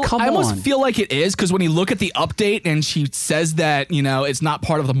almost like, feel like it is, because when you look at the update and she says that, it's not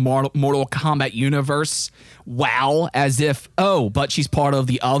part of the Mortal Kombat universe. Wow, as if, but she's part of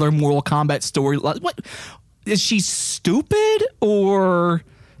the other Mortal Kombat story. What is she stupid, or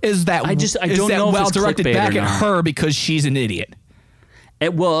is that I don't know if well it's directed clickbait back or at not. her because she's an idiot? A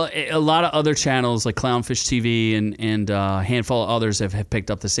lot of other channels like Clownfish TV and a handful of others have picked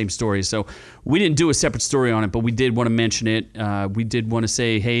up the same story. So we didn't do a separate story on it, but we did want to mention it. We did want to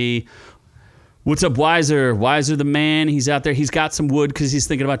say, hey, what's up, Wiser? Wiser the man. He's out there. He's got some wood because he's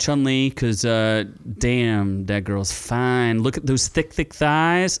thinking about Chun-Li because, damn, that girl's fine. Look at those thick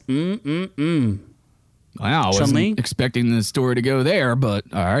thighs. Wow, I wasn't Chun-Li? expecting the story to go there, but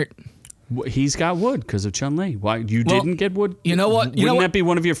all right. He's got wood because of Chun-Li. Why you didn't get wood? You know what? Wouldn't that be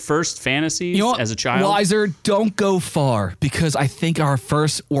one of your first fantasies as a child? Wiser, don't go far, because I think our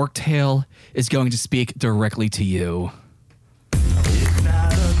first Orc Tale is going to speak directly to you. It's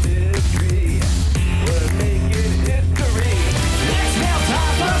not a mystery. We're making history. It's now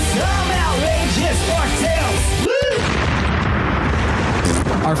time for some outrageous Orc Tales.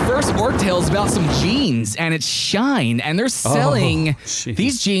 Our first Orc Tale is about some jeans, and it's Shine, and they're selling jeez.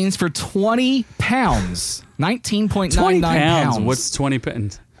 these jeans for 20 pounds, 19.99 20 pounds. What's 20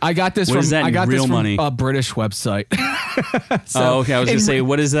 pounds? I got this What from is that in real money? A British website. Okay. I was going to say,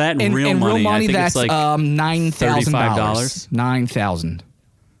 what is that in real money? I think that's it's like $9,000. $35. $9,000. I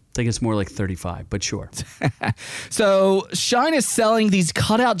think it's more like 35, but sure. So Shine is selling these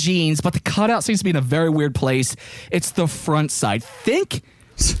cutout jeans, but the cutout seems to be in a very weird place. It's the front side. Think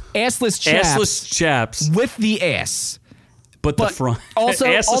assless chaps with the ass. But the front. Also,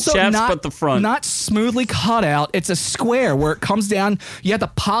 Assless chaps, not, but the front. Not smoothly cut out. It's a square where it comes down. You have the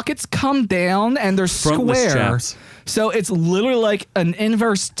pockets come down and they're Frontless square. chaps. So it's literally like an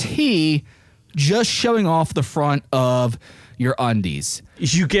inverse T just showing off the front of your undies.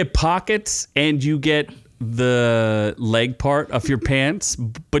 You get pockets and you get the leg part of your pants,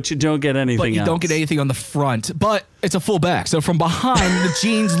 but you don't get anything But you else. don't get anything on the front. But it's a full back. So from behind, the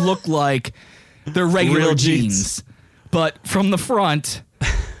jeans look like they're regular Real jeans. But from the front,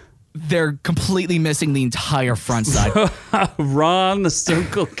 they're completely missing the entire front side. Ron, the Stone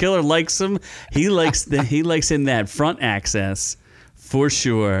Cold Killer, likes him. He likes in that front access for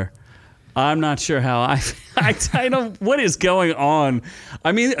sure. I'm not sure how I don't. What is going on?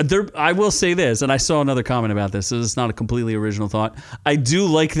 I mean, I will say this, and I saw another comment about this. So it's not a completely original thought. I do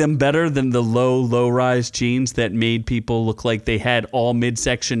like them better than the low-rise jeans that made people look like they had all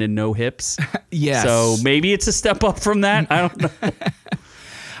midsection and no hips. Yes. So maybe it's a step up from that. I don't know.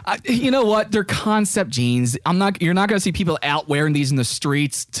 You know what? They're concept jeans. You're not going to see people out wearing these in the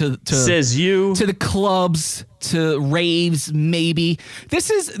streets to Says you. to the clubs, to raves, maybe. This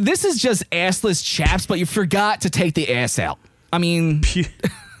is just assless chaps, but you forgot to take the ass out. I mean,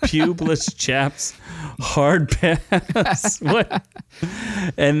 Pubeless chaps, hard pass. What?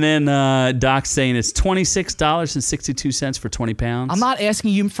 And then Doc's saying it's $26.62 for 20 pounds. I'm not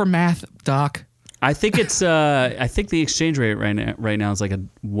asking you for math, Doc. I think it's. I think the exchange rate right now is like a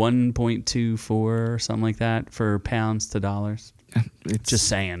 1.24 or something like that for pounds to dollars. It's Just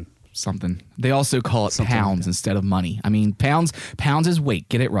saying. something. They also call it Something like pounds instead of money. I mean, pounds is weight.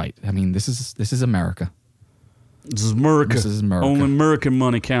 Get it right. I mean, this is America. This is America. This is America. Only American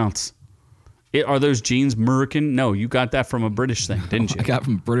money counts. Are those jeans American? No, you got that from a British thing, didn't you? I got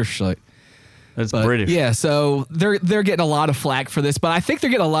from British site. That's But British. yeah, so they're getting a lot of flack for this, but I think they're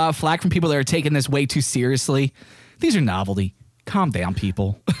getting a lot of flack from people that are taking this way too seriously. These are novelty. Calm down,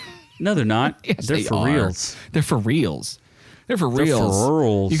 people. No, they're not. Yes, they're they for are. reals. They're for reals. They're for They're reals. for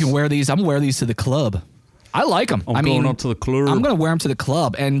reals. You can wear these. I'm gonna wear these to the club. I like them. I'm going up to the club. I'm gonna wear them to the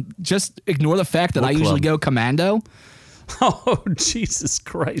club, and just ignore the fact that What I usually club? go commando. Oh, Jesus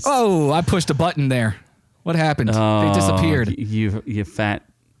Christ. Oh, I pushed a button there. What happened? They disappeared. You fat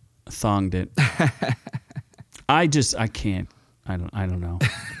thonged it. I can't. I don't know.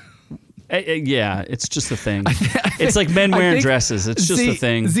 Yeah, it's just a thing. It's like men I wearing think- dresses. It's just a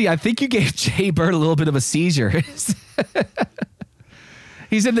thing. Z, I think you gave Jay Bird a little bit of a seizure.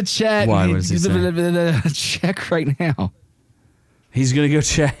 He's in the chat. Why? What does he He's say? check right now. He's gonna go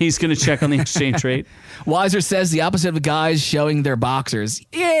check. He's gonna check on the exchange rate. Weiser says the opposite of guys showing their boxers.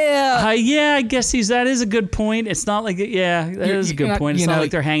 Yeah. Yeah, I guess that is a good point. It's not like that is a good point. It's not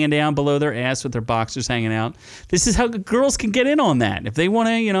like they're hanging down below their ass with their boxers hanging out. This is how girls can get in on that. If they want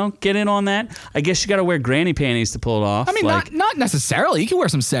to, get in on that, I guess you got to wear granny panties to pull it off. I mean, not necessarily. You can wear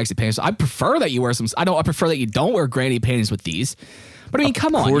some sexy panties. I prefer that you wear some. I prefer that you don't wear granny panties with these. But I mean,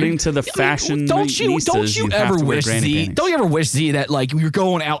 come on. According to the fashion don't you nistas, you have ever to wear wish granny Z? panties. Don't you ever wish Z that like you're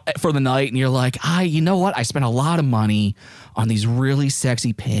going out for the night and you're like, you know what? I spent a lot of money on these really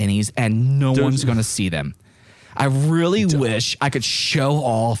sexy panties and no one's gonna see them. I really wish I could show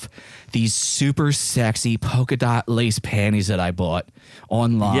off these super sexy polka dot lace panties that I bought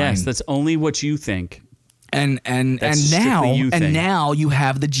online. Yes, that's only what you think. and That's strictly you thing. now you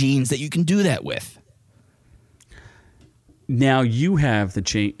have the jeans that you can do that with. Now you have the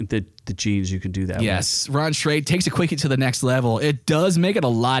jeans you can do that Yes, Ron Schrade takes a quickie to the next level. It does make it a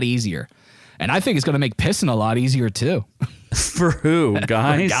lot easier. And I think it's going to make pissing a lot easier too. with. For who,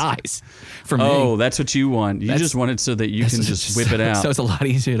 guys? For guys. For me. Oh, that's what you want. You That's- just want it so that you can just whip it out. So it's a lot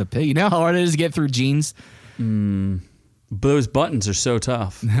easier to pee. You know how hard it is to get through jeans? Those buttons are so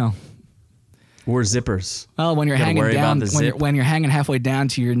tough. No. Or zippers. Well, when you're Gotta hanging worry about down, the when zip. when you're hanging halfway down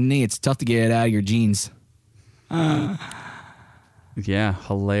to your knee, it's tough to get it out of your jeans. Yeah,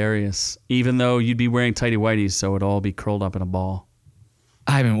 hilarious. Even though you'd be wearing tighty whities, so it'd all be curled up in a ball.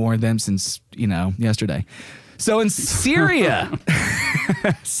 I haven't worn them since, yesterday. So in Syria,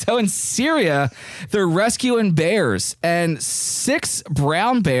 they're rescuing bears, and 6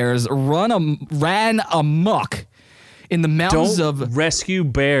 brown bears ran amok in the mountains Don't of rescue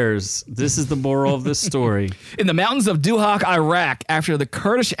bears. This is the moral of this story. Duhok, Iraq, after the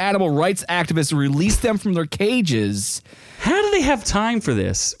Kurdish animal rights activists released them from their cages. How do they have time for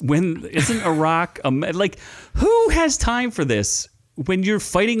this? When isn't Iraq like who has time for this? When you're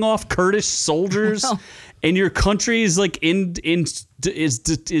fighting off Kurdish soldiers Well- and your country is like is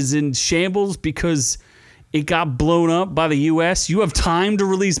in shambles because it got blown up by the US, you have time to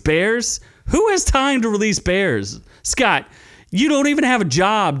release bears? Who has time to release bears? Scott, you don't even have a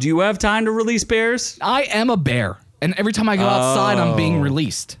job. Do you have time to release bears? I am a bear, and every time I go outside, I'm being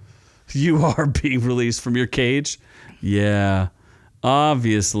released. You are being released from your cage? Yeah,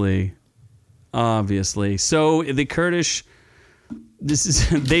 obviously. So the Kurdish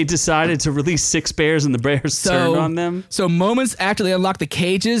They decided to release 6 bears and the bears turned on them. So moments after they unlocked the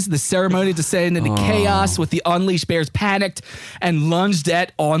cages, the ceremony descended into chaos with the unleashed bears panicked and lunged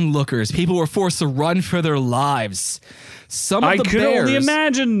at onlookers. People were forced to run for their lives. I could only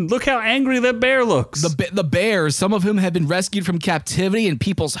imagine. Look how angry that bear looks. The bears, some of whom had been rescued from captivity in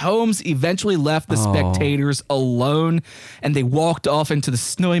people's homes, eventually left the spectators alone, and they walked off into the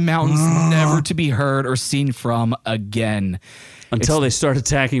snowy mountains, never to be heard or seen from again. Until they start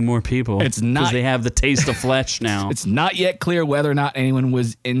attacking more people. It's not because they have the taste of flesh now. It's not yet clear whether or not anyone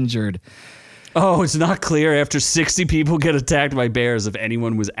was injured. Oh, it's not clear after 60 people get attacked by bears if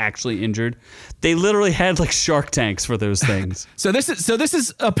anyone was actually injured. They literally had like shark tanks for those things. So this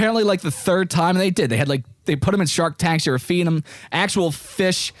is apparently like the third time they did. They put them in shark tanks. They were feeding them actual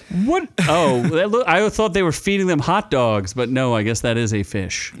fish. What? Oh, I thought they were feeding them hot dogs, but no, I guess that is a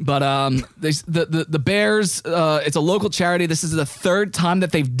fish. But the bears, it's a local charity. This is the third time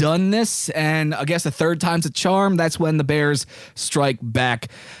that they've done this, and I guess the third time's a charm. That's when the bears strike back.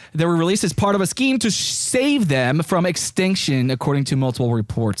 They were released as part of a scheme to save them from extinction, according to multiple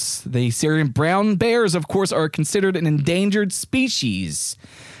reports. The Syrian brown bears, of course, are considered an endangered species,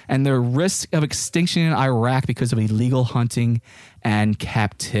 and their risk of extinction in Iraq because of illegal hunting and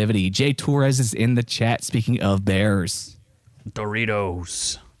captivity. Jay Torres is in the chat, speaking of bears.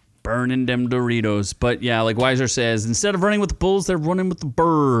 Doritos. Burning them Doritos. But yeah, like Weiser says, instead of running with the bulls, they're running with the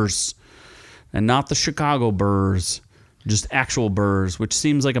burrs. And not the Chicago burrs. Just actual burrs, which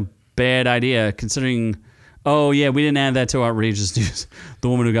seems like a bad idea considering... Oh, yeah, we didn't add that to outrageous news. The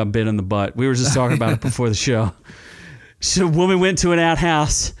woman who got bit in the butt. We were just talking about it before the show. So a woman went to an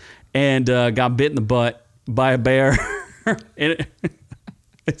outhouse and got bit in the butt by a bear as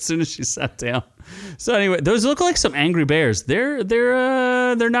soon as she sat down. So anyway, those look like some angry bears. They're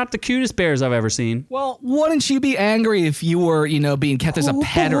not the cutest bears I've ever seen. Well, wouldn't you be angry if you were, being kept as a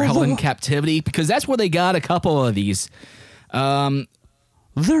pet or held in captivity? Because that's where they got a couple of these. They're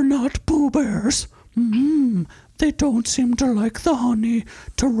not Pooh Bears. They don't seem to like the honey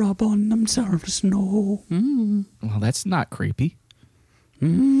to rub on themselves, no. Well, that's not creepy.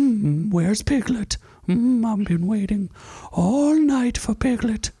 Where's Piglet? I've been waiting all night for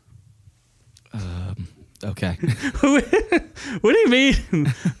Piglet. Okay. What do you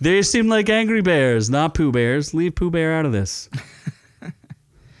mean? They seem like angry bears, not Pooh Bears. Leave Pooh Bear out of this.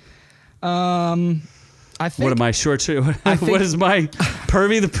 I think... What am I short? What is my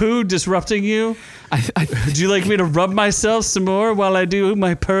Pervy the Pooh disrupting you? Would you like me to rub myself some more while I do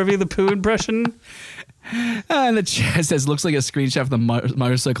my Pervy the Pooh impression? And the chat says, looks like a screenshot of the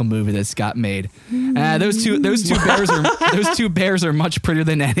motorcycle movie that Scott made. Those two bears are much prettier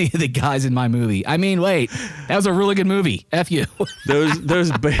than any of the guys in my movie. I mean, wait, that was a really good movie. F you.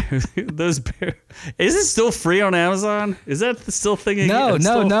 those bears. Is it still free on Amazon? Is that still thinking? No.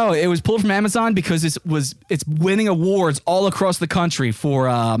 It was pulled from Amazon because it's winning awards all across the country for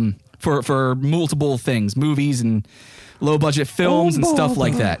multiple things, movies and low budget films and stuff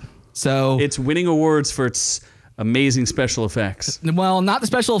like that. So it's winning awards for its amazing special effects. Well, not the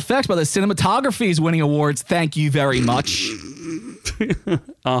special effects, but the cinematography is winning awards. Thank you very much. So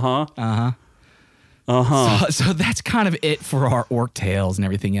that's kind of it for our orc tales and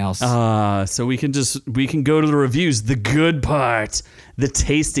everything else. So we can go to the reviews, the good part, the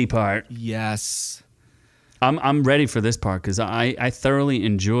tasty part. Yes. I'm ready for this part because I thoroughly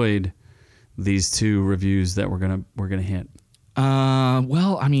enjoyed these 2 reviews that we're gonna hit.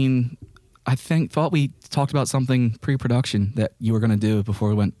 Well, I mean, thought we talked about something pre-production that you were going to do before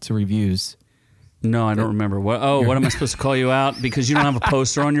we went to reviews. No, I don't remember. What am I supposed to call you out? Because you don't have a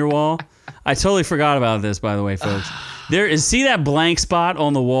poster on your wall? I totally forgot about this, by the way, folks. See that blank spot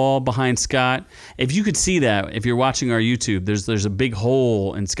on the wall behind Scott? If you could see that, if you're watching our YouTube, there's a big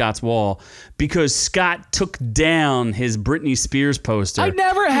hole in Scott's wall because Scott took down his Britney Spears poster. I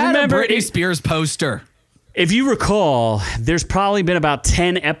never had a Britney Spears poster. If you recall, there's probably been about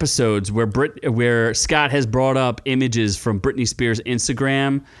 10 episodes where Scott has brought up images from Britney Spears'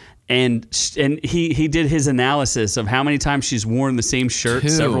 Instagram, and he did his analysis of how many times she's worn the same shirt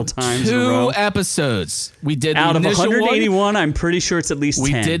several times in a row. 2 episodes. We did out of initial 181. I'm pretty sure it's at least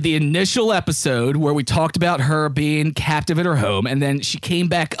 10. We did the initial episode where we talked about her being captive at her home, and then she came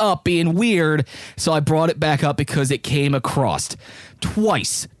back up being weird, so I brought it back up because it came across.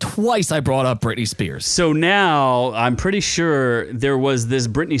 Twice I brought up Britney Spears. So now I'm pretty sure there was this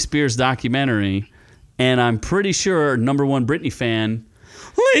Britney Spears documentary, and I'm pretty sure number 1 Britney fan.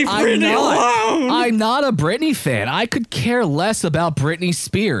 Leave Britney alone. I'm not a Britney fan. I could care less about Britney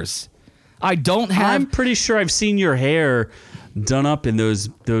Spears. I'm pretty sure I've seen your hair done up in those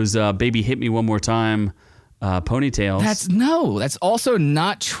Baby Hit Me One More Time ponytails. That's also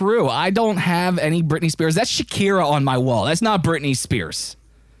not true. I don't have any Britney Spears. That's Shakira on my wall. That's not Britney Spears.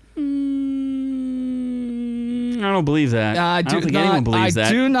 I don't believe that. I don't think anyone believes that.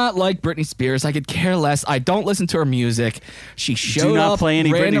 I do not like Britney Spears. I could care less. I don't listen to her music. She showed up Do not play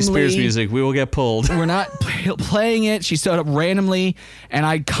any randomly. Britney Spears music. We will get pulled. We're not playing it. She showed up randomly, and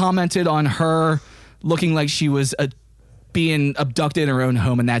I commented on her looking like she was being abducted in her own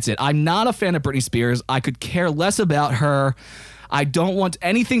home, and that's it. I'm not a fan of Britney Spears. I could care less about her. I don't want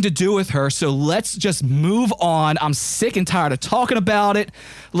anything to do with her, so let's just move on. I'm sick and tired of talking about it.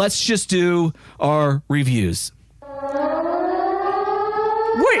 Let's just do our reviews. Wait,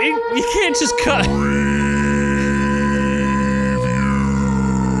 you can't just cut. You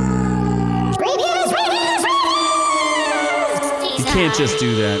can't just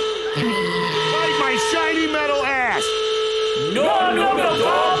do that. Bite my shiny metal ass. No, no, no,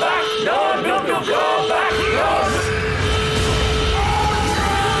 go back. No, no, no, go back. No.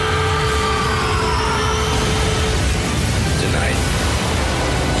 Tonight,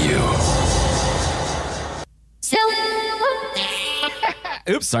 you.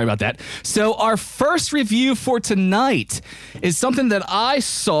 Oops, sorry about that. So our first review for tonight is something that I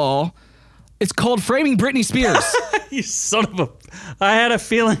saw. It's called Framing Britney Spears. You son of a... I had a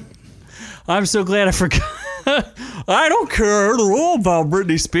feeling. I'm so glad I forgot. I don't care at all about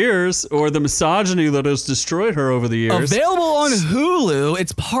Britney Spears or the misogyny that has destroyed her over the years. Available on Hulu.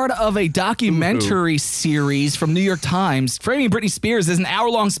 It's part of a documentary series from New York Times. Framing Britney Spears is an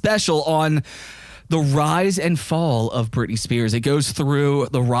hour-long special on the rise and fall of Britney Spears. It goes through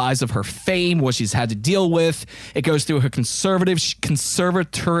the rise of her fame, what she's had to deal with. It goes through her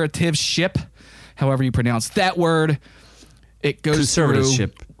conservatorship, however you pronounce that word. It goes through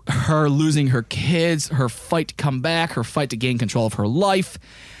her losing her kids, her fight to come back, her fight to gain control of her life.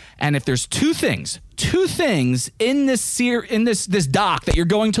 And if there's two things in this doc that you're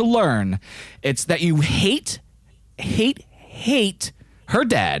going to learn, it's that you hate her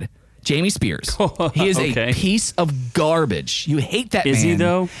dad, Jamie Spears. He is a piece of garbage. You hate that man. Is he,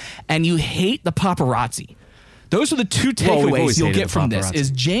 though? And you hate the paparazzi. Those are the two takeaways you'll get from this.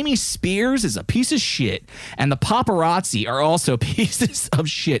 Is Jamie Spears is a piece of shit, and the paparazzi are also pieces of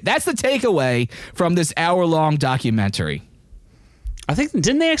shit. That's the takeaway from this hour-long documentary. I think,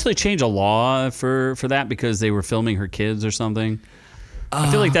 didn't they actually change a law for that because they were filming her kids or something? I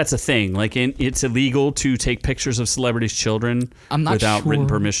feel like that's a thing. Like, it's illegal to take pictures of celebrities' children without written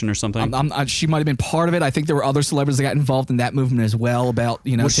permission or something. She might have been part of it. I think there were other celebrities that got involved in that movement as well. Well,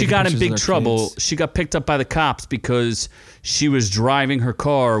 she got in big trouble. Kids. She got picked up by the cops because she was driving her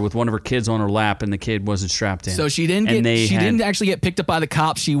car with one of her kids on her lap, and the kid wasn't strapped in. So she didn't actually get picked up by the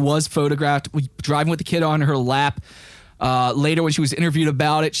cops. She was photographed driving with the kid on her lap. Later, when she was interviewed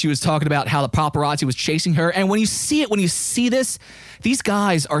about it, she was talking about how the paparazzi was chasing her. And when you see this, these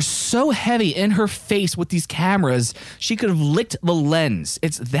guys are so heavy in her face with these cameras, she could have licked the lens.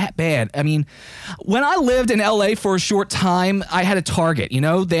 It's that bad. I mean, when I lived in LA for a short time, I had a Target.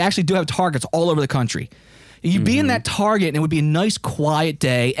 They actually do have Targets all over the country. You'd be in that Target, and it would be a nice, quiet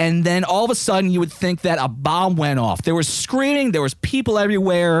day, and then all of a sudden, you would think that a bomb went off. There was screaming. There was people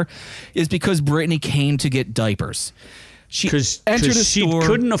everywhere. It's because Britney came to get diapers. Because she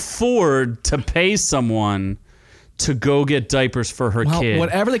couldn't afford to pay someone to go get diapers for her kid.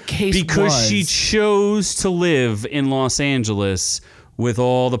 Whatever the case was. Because she chose to live in Los Angeles with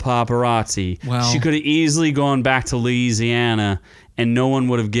all the paparazzi. Well, she could have easily gone back to Louisiana and no one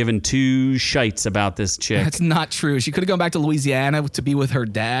would have given two shites about this chick. That's not true. She could have gone back to Louisiana to be with her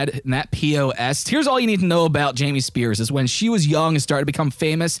dad in that POS. Here's all you need to know about Jamie Spears is when she was young and started to become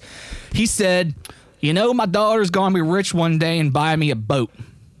famous, he said, my daughter's going to be rich one day and buy me a boat.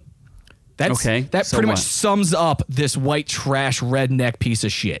 That pretty much sums up this white trash redneck piece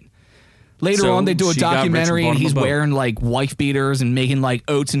of shit. Later on, they do a documentary and he's wearing like wife beaters and making like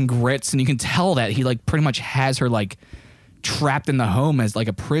oats and grits, and you can tell that he like pretty much has her like trapped in the home as like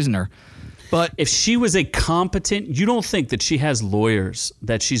a prisoner. But if she was a competent, you don't think that she has lawyers,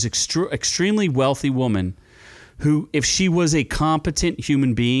 that she's extremely wealthy woman who, if she was a competent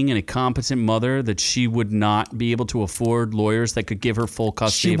human being and a competent mother, that she would not be able to afford lawyers that could give her full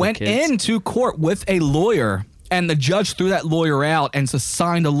custody of her kids? She went into court with a lawyer, and the judge threw that lawyer out and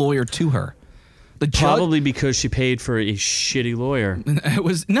assigned a lawyer to her. Probably because she paid for a shitty lawyer.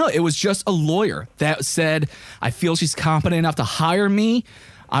 It was just a lawyer that said, I feel she's competent enough to hire me.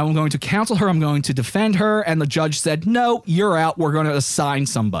 I'm going to counsel her. I'm going to defend her. And the judge said, no, you're out. We're going to assign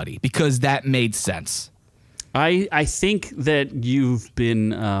somebody, because that made sense. I think that you've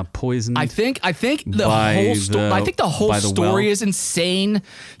been poisoned. I think the whole story is insane.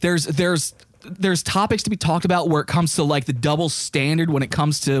 There's there's topics to be talked about where it comes to like the double standard when it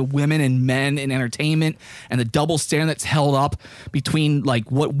comes to women and men in entertainment, and the double standard that's held up between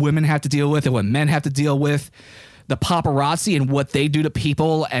like what women have to deal with and what men have to deal with, the paparazzi and what they do to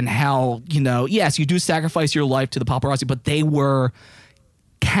people, and how, you know, yes, you do sacrifice your life to the paparazzi, but they were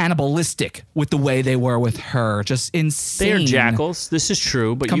cannibalistic with the way they were with her. Just insane. They are jackals. This is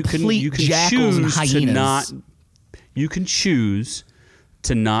true, but you can jackals and choose to hyenas. not. You can choose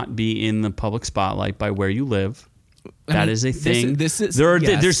to not be in the public spotlight by where you live. That is a thing. This is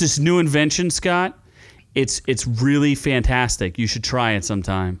There's this new invention, Scott. It's really fantastic. You should try it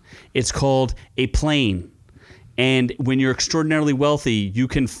sometime. It's called a plane. And when you're extraordinarily wealthy, you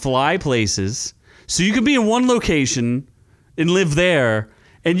can fly places. So you can be in one location and live there,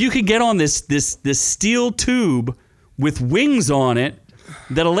 and you can get on this steel tube with wings on it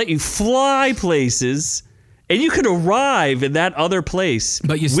that'll let you fly places. And you could arrive in that other place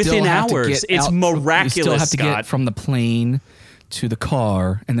but you still within have hours. To get it's out, miraculous, you still have to Scott. get from the plane to the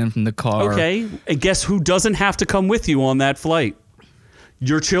car, and then from the car. Okay, and guess who doesn't have to come with you on that flight?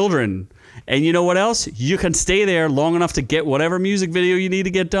 Your children. And you know what else? You can stay there long enough to get whatever music video you need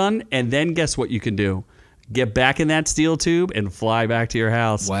to get done, and then guess what you can do? Get back in that steel tube and fly back to your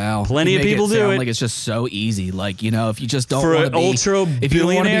house. Wow, Plenty you of make people it do sound it. Like it's just so easy. Like, you know, if you just don't For want an to be, ultra if you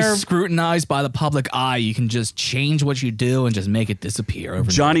don't want to be billionaire- scrutinized by the public eye, you can just change what you do and just make it disappear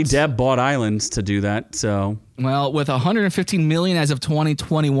overnight. Johnny Depp bought islands to do that, so... Well, with 115 million as of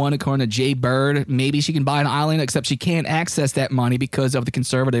 2021, according to Jay Bird, maybe she can buy an island, except she can't access that money because of the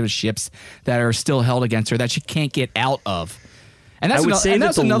conservationships that are still held against her that she can't get out of. And that's I would say that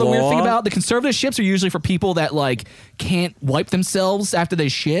that's the another weird thing law- about the conservatorships are usually for people that like can't wipe themselves after they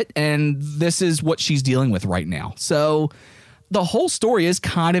shit, and this is what she's dealing with right now. So the whole story is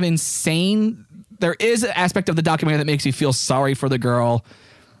kind of insane. There is an aspect of the documentary that makes you feel sorry for the girl.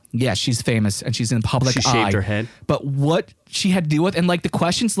 Yeah, she's famous and she's in the public eye. She shaved her head. But what she had to deal with, and like the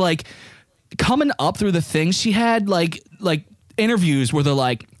questions like coming up through the things she had, like interviews where they're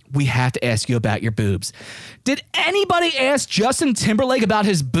like, we have to ask you about your boobs. Did anybody ask Justin Timberlake about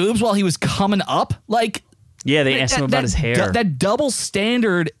his boobs while he was coming up? Like, Yeah, they asked him about his hair. That double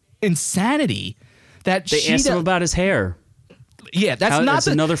standard insanity that They asked him about his hair. Yeah, that's How- not that's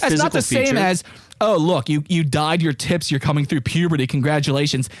the, another that's not the physical same feature. as, oh, look, you dyed your tips, you're coming through puberty,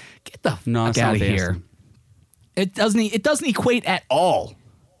 congratulations. Get the No, fuck it's not out of what they asked here. him. It doesn't equate at all.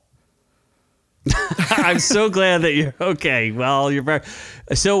 I'm so glad that you're okay. Well, you're very.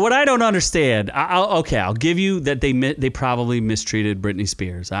 So what I don't understand, I'll give you that they probably mistreated Britney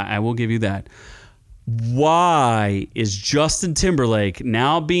Spears. I will give you that. Why is Justin Timberlake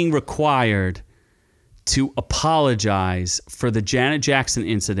now being required to apologize for the Janet Jackson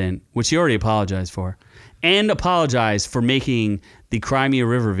incident, which he already apologized for, and apologize for making the Cry Me a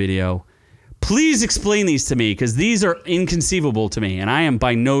River video? Please explain these to me, because these are inconceivable to me, and I am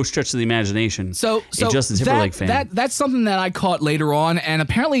by no stretch of the imagination So a Justin Timberlake fan. That's something that I caught later on, and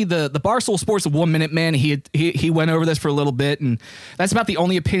apparently the Barstool Sports 1 Minute Man, he went over this for a little bit, and that's about the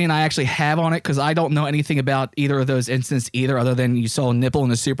only opinion I actually have on it, because I don't know anything about either of those incidents either, other than you saw a nipple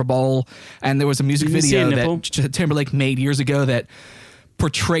in the Super Bowl, and there was a music Did you see a video nipple? that Timberlake made years ago that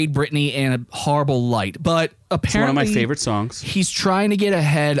portrayed Britney in a horrible light. But apparently, It's one of my favorite songs. he's trying to get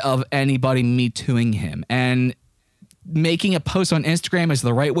ahead of anybody Me Tooing him, and making a post on Instagram is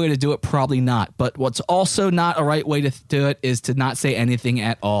the right way to do it. Probably not. But what's also not a right way to do it is to not say anything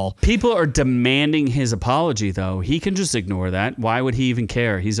at all. People are demanding his apology, though. He can just ignore that. Why would he even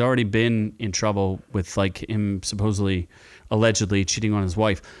care? He's already been in trouble with like him supposedly, allegedly cheating on his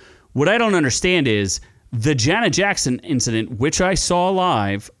wife. What I don't understand is the Janet Jackson incident, which I saw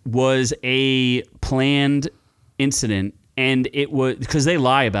live, was a planned incident, and it was because they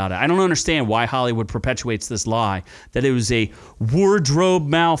lie about it. I don't understand why Hollywood perpetuates this lie that it was a wardrobe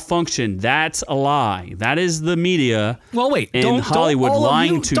malfunction. That's a lie. That is the media. Well, wait. and Don't Hollywood all of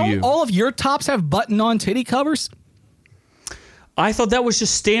lying you, to don't you. all of your tops have button-on titty covers? I thought that was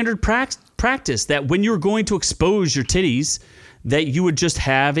just standard practice, that when you're going to expose your titties, that you would just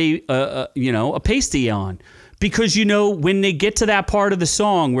have a pasty on. Because, when they get to that part of the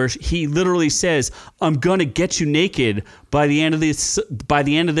song where he literally says, I'm going to get you naked by the end of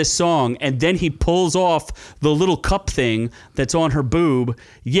this song, and then he pulls off the little cup thing that's on her boob.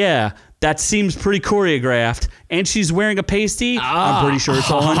 Yeah, that seems pretty choreographed. And she's wearing a pasty. I'm pretty sure it's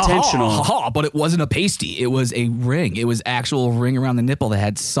all intentional. But it wasn't a pasty. It was a ring. It was actual ring around the nipple that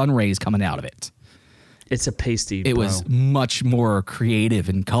had sun rays coming out of it. It's a pasty, It bro. was much more creative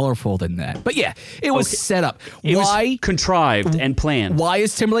and colorful than that. But yeah, it was set up. It Why? was contrived and planned. Why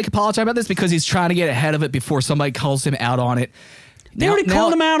is Timberlake apologizing about this? Because he's trying to get ahead of it before somebody calls him out on it. They already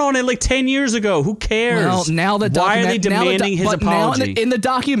called him out on it like 10 years ago. Who cares? Well, now the why are they demanding his apology? Now in the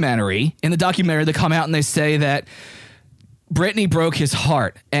documentary, they come out and they say that Britney broke his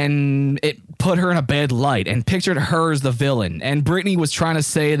heart and it put her in a bad light and pictured her as the villain. And Britney was trying to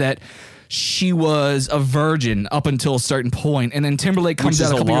say that she was a virgin up until a certain point, and then Timberlake comes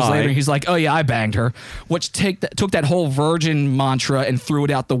out a couple years later and he's like, "Oh yeah, I banged her," which took that whole virgin mantra and threw it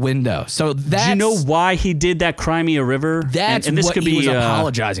out the window. So that's, do you know why he did that Crimea River? That's and this what could he was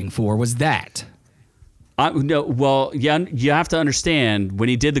apologizing for. Was that? No, well, yeah, you have to understand when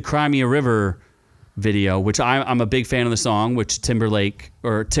he did the Crimea River video, which I'm a big fan of the song, which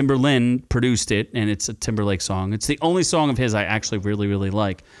Timberlyn produced it, and it's a Timberlake song. It's the only song of his I actually really, really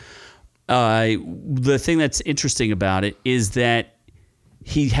like. The thing that's interesting about it is that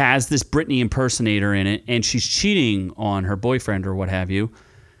he has this Britney impersonator in it, and she's cheating on her boyfriend or what have you.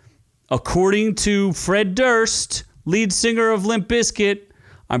 According to Fred Durst, lead singer of Limp Bizkit,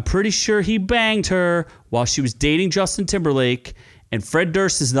 I'm pretty sure he banged her while she was dating Justin Timberlake, and Fred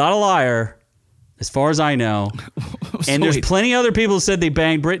Durst is not a liar, as far as I know. And there's plenty of other people who said they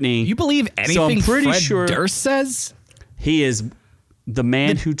banged Britney. You believe anything so I'm pretty Fred sure Durst says? He is the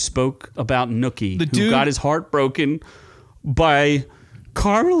man who spoke about Nookie, who got his heart broken by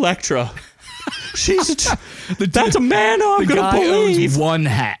Carmen Electra. That's a man I'm going to believe. Owns one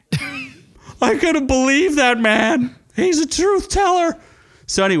hat. I'm going to believe that man. He's a truth teller.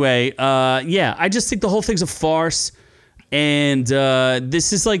 So anyway, I just think the whole thing's a farce. And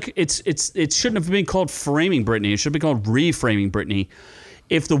this is like, it shouldn't have been called framing Britney. It should have been called reframing Britney.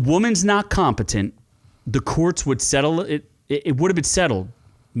 If the woman's not competent, the courts would settle it. It would have been settled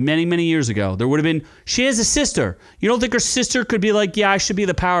many, many years ago. There would have been, she has a sister. You don't think her sister could be like, yeah, I should be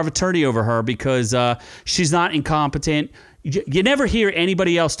the power of attorney over her because she's not incompetent. You never hear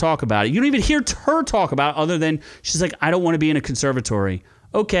anybody else talk about it. You don't even hear her talk about it other than she's like, I don't want to be in a conservatory.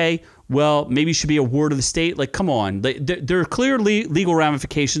 Okay, well, maybe you should be a ward of the state. Like, come on. There are clear legal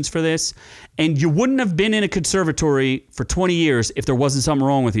ramifications for this. And you wouldn't have been in a conservatory for 20 years if there wasn't something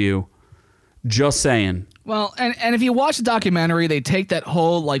wrong with you. Just saying. Well, and if you watch the documentary, they take that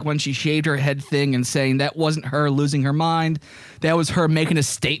whole, like, when she shaved her head thing and saying that wasn't her losing her mind. That was her making a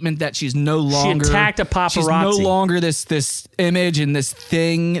statement that she's no longer... She attacked a paparazzi. She's no longer this image and this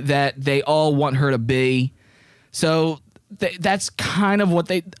thing that they all want her to be. So that's kind of what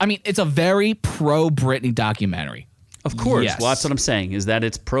they... I mean, it's a very pro-Britney documentary. Of course. Yes. Well, that's what I'm saying, is that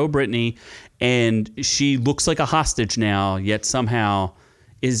it's pro-Britney, and she looks like a hostage now, yet somehow...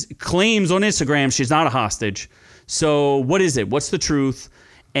 claims on Instagram she's not a hostage. So what is it? What's the truth?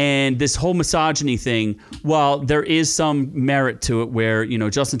 And this whole misogyny thing, while there is some merit to it where, you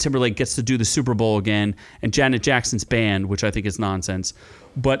know, Justin Timberlake gets to do the Super Bowl again and Janet Jackson's banned, which I think is nonsense.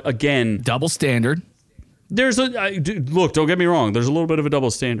 But again... double standard. Look, don't get me wrong. There's a little bit of a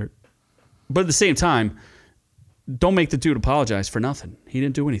double standard. But at the same time, don't make the dude apologize for nothing. He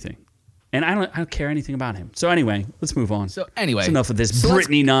didn't do anything. And I don't care anything about him. So anyway, let's move on. So anyway, it's enough of this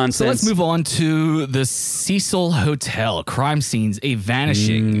Britney nonsense. So let's move on to the Cecil Hotel. Crime scenes, a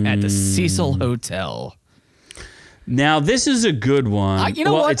vanishing at the Cecil Hotel. Now, this is a good one. You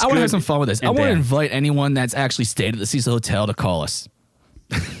know what? I want to have some fun with this. I want to invite anyone that's actually stayed at the Cecil Hotel to call us.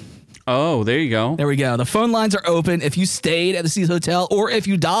 Oh, there you go. There we go. The phone lines are open. If you stayed at the Cecil Hotel or if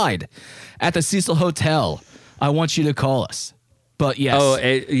you died at the Cecil Hotel, I want you to call us. But yes. Oh,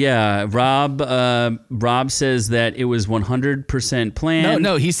 yeah. Rob says that it was 100% planned.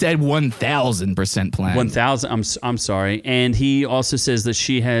 No, he said 1,000% planned. 1,000. I'm sorry. And he also says that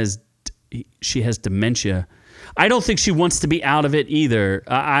she has dementia. I don't think she wants to be out of it either.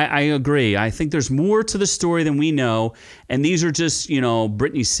 I agree. I think there's more to the story than we know. And these are just,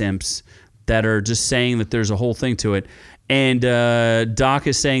 Britney simps that are just saying that there's a whole thing to it. And Doc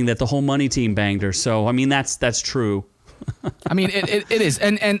is saying that the whole money team banged her. So, I mean, that's true. I mean, it is.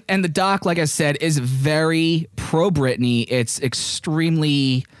 And the doc, like I said, is very pro-Britney. It's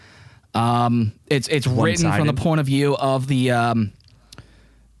extremely... it's written from the point of view of the... I'm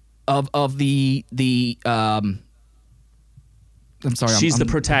sorry. She's the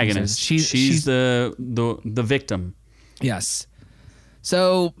protagonist. She's the victim. Yes.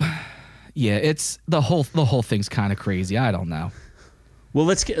 So, yeah, it's the whole thing's kind of crazy. I don't know.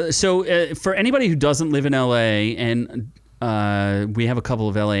 Well, for anybody who doesn't live in LA, and we have a couple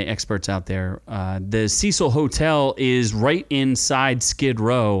of LA experts out there, the Cecil Hotel is right inside Skid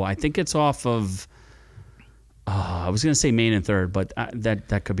Row. I think it's off of. I was going to say Main and 3rd, but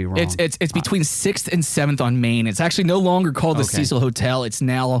that could be wrong. It's between 6th and 7th on Main. It's actually no longer called the Cecil Hotel. It's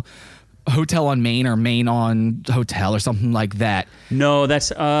now Hotel on Main or Main on Hotel or something like that. No, that's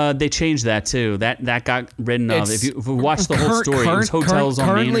they changed that too. That got written of. If you watch the whole story, it was Hotels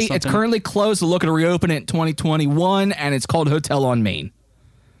on Main or something. It's currently closed. So looking to reopen it in 2021, and it's called Hotel on Main.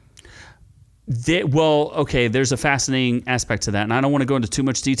 Okay, there's a fascinating aspect to that, and I don't want to go into too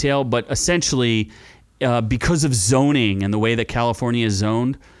much detail, but essentially, because of zoning and the way that California is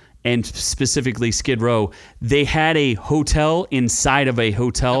zoned, and specifically Skid Row, they had a hotel inside of a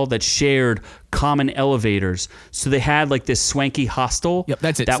hotel that shared common elevators. So they had like this swanky hostel. Yep,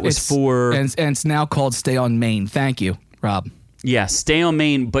 that's it. That was and it's now called Stay on Main. Thank you, Rob. Yeah, Stay on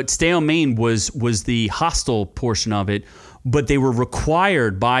Main, but Stay on Main was the hostel portion of it, but they were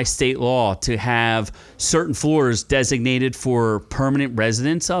required by state law to have certain floors designated for permanent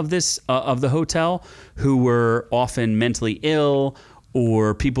residents of this of the hotel who were often mentally ill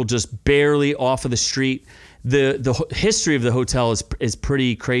or people just barely off of the street. The history of the hotel is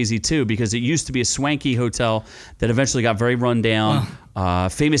pretty crazy too, because it used to be a swanky hotel that eventually got very run down.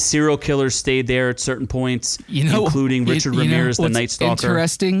 Famous serial killers stayed there at certain points, including Richard Ramirez, the Night Stalker.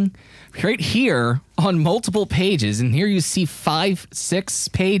 Interesting, right here on multiple pages, and here you see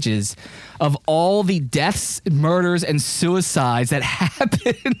 5-6 pages of all the deaths, murders, and suicides that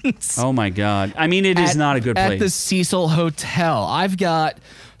happens. Oh my God! I mean, it is not a good place. At the Cecil Hotel, I've got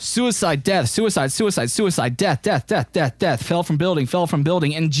suicide, death, suicide, death, fell from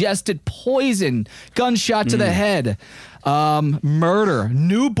building, ingested poison, gunshot to the head, murder,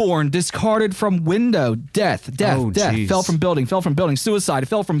 newborn discarded from window, death, geez. fell from building, suicide,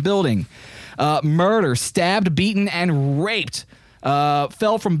 fell from building, murder, stabbed, beaten, and raped,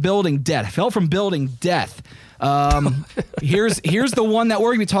 fell from building, death. Here's the one that we're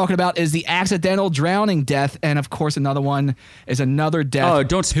going to be talking about is the accidental drowning death, and of course another one is another death. Oh,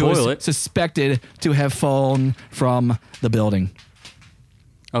 don't spoil it. Suspected to have fallen from the building.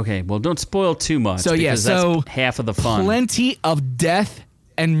 Okay, well, don't spoil too much. So yeah, that's half of the fun. Plenty of death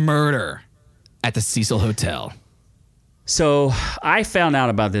and murder at the Cecil Hotel. So I found out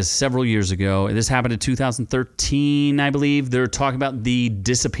about this several years ago. This happened in 2013, I believe. They're talking about the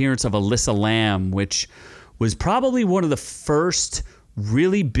disappearance of Alyssa Lamb, which was probably one of the first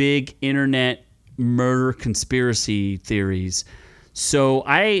really big internet murder conspiracy theories. So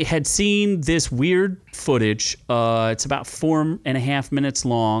I had seen this weird footage. It's about 4.5 minutes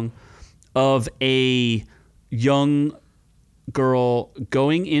long of a young girl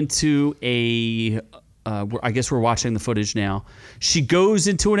going into a I guess we're watching the footage now. She goes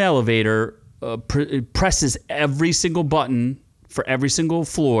into an elevator, presses every single button for every single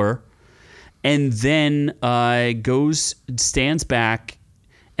floor, and then stands back,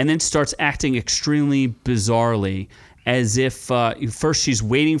 and then starts acting extremely bizarrely, as if first she's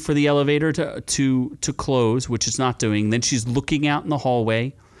waiting for the elevator to close, which it's not doing. Then she's looking out in the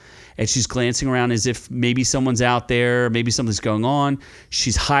hallway, and she's glancing around as if maybe someone's out there, maybe something's going on.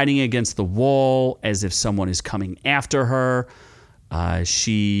 She's hiding against the wall as if someone is coming after her.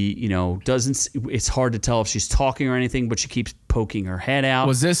 She, doesn't. It's hard to tell if she's talking or anything, but she keeps poking her head out.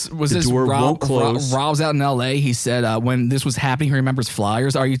 Was this door won't close. Rob's out in L.A. He said when this was happening, he remembers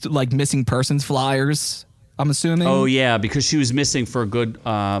flyers. Are you like missing persons flyers? I'm assuming. Oh yeah, because she was missing for a good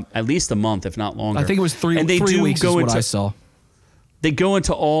at least a month, if not longer. I think it was 3 weeks. Is what I saw. They go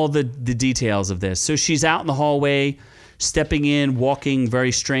into all the details of this. So she's out in the hallway, stepping in, walking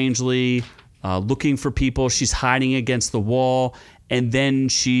very strangely, looking for people. She's hiding against the wall, and then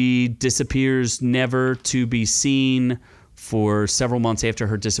she disappears, never to be seen for several months after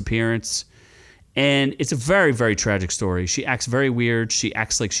her disappearance. And it's a very, very tragic story. She acts very weird. She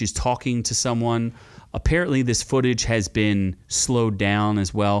acts like she's talking to someone. Apparently, this footage has been slowed down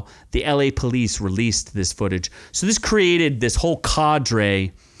as well. The LA police released this footage. So this created this whole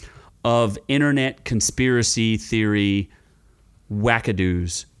cadre of internet conspiracy theory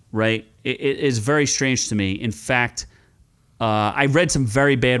wackadoos, right? It is very strange to me. In fact, I read some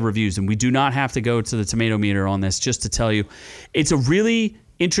very bad reviews, and we do not have to go to the tomato meter on this just to tell you. It's a really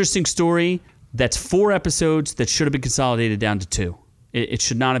interesting story that's 4 episodes that should have been consolidated down to 2. It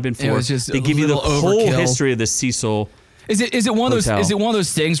should not have been 4. It was just they give you the whole history of the Cecil. Is it one of those? Hotel. Is it one of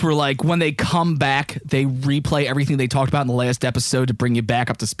those things where like when they come back, they replay everything they talked about in the last episode to bring you back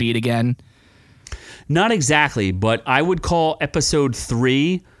up to speed again? Not exactly, but I would call episode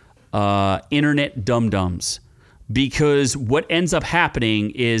 3 internet dum-dums. Because what ends up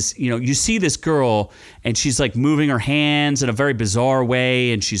happening is, you see this girl and she's like moving her hands in a very bizarre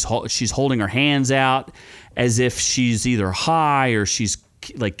way, and she's holding her hands out as if she's either high or she's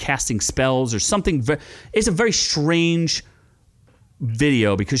like casting spells or something. It's a very strange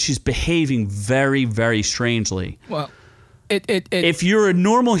video because she's behaving very, very strangely. Well, if you're a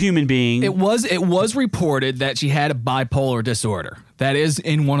normal human being, It was reported that she had a bipolar disorder. That is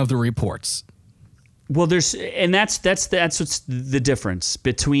in one of the reports. well, that's what's the difference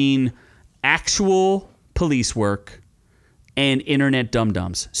between actual police work and internet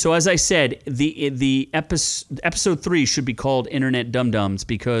dum-dums. So as I said, the episode 3 should be called Internet Dum-Dums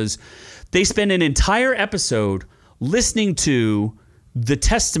because they spend an entire episode listening to the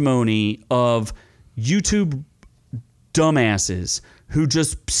testimony of YouTube dumbasses who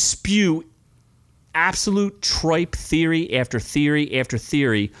just spew absolute tripe theory after theory after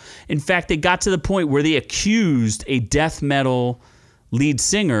theory. In fact, they got to the point where they accused a death metal lead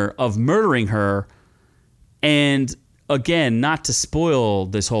singer of murdering her. And again, not to spoil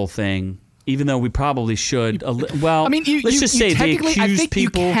this whole thing, even though we probably should. Well, I mean, let's just say they technically, I accused think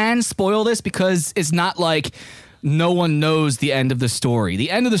people. you can spoil this because it's not like no one knows the end of the story.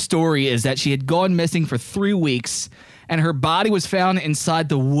 The end of the story is that she had gone missing for 3 weeks, and her body was found inside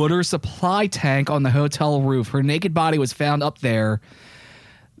the water supply tank on the hotel roof. Her naked body was found up there.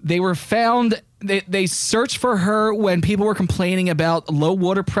 They were found. They searched for her when people were complaining about low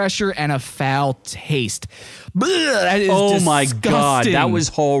water pressure and a foul taste. Blah, that is My God, disgusting. that was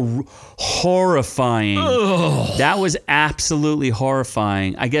horrifying. Ugh. That was absolutely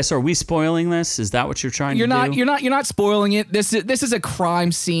horrifying. I guess, are we spoiling this? Is that what you're trying to do? You're not spoiling it. This is a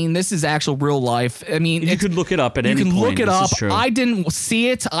crime scene. This is actual real life. I mean, You could look it up at any point. You can look it This up. is true. I didn't see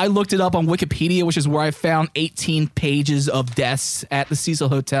it. I looked it up on Wikipedia, which is where I found 18 pages of deaths at the Cecil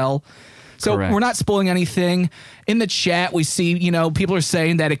Hotel. So Correct. we're not spoiling anything. In the chat, we see, people are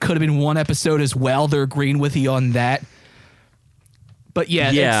saying that it could have been one episode as well. They're agreeing with you on that. But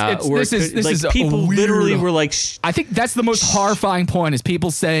yeah, or this is people a weird, literally were like, I think that's the most horrifying point is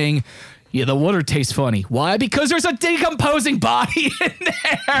people saying, yeah, the water tastes funny. Why? Because there's a decomposing body in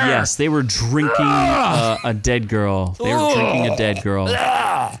there. yes, they were drinking a dead girl. They were drinking a dead girl.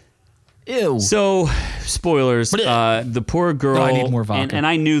 Ew. So, spoilers. The poor girl. No, I need more vodka. And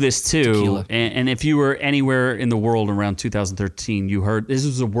I knew this too. Tequila. And if you were anywhere in the world around 2013, you heard this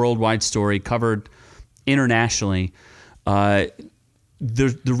was a worldwide story covered internationally. The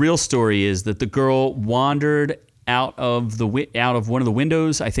real story is that the girl wandered out of one of the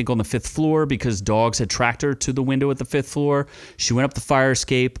windows, I think on the 5th floor, because dogs had tracked her to the window at the 5th floor. She went up the fire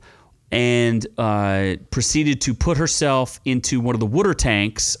escape and proceeded to put herself into one of the water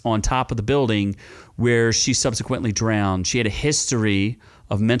tanks on top of the building where she subsequently drowned. She had a history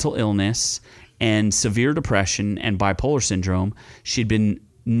of mental illness and severe depression and bipolar syndrome. She'd been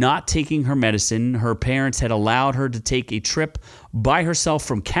not taking her medicine. Her parents had allowed her to take a trip by herself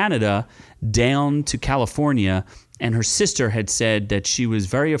from Canada down to California, and her sister had said that she was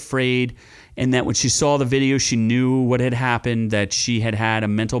very afraid and that when she saw the video, she knew what had happened, that she had had a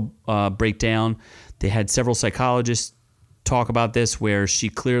mental breakdown. They had several psychologists talk about this where she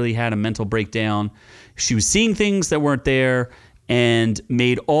clearly had a mental breakdown. She was seeing things that weren't there and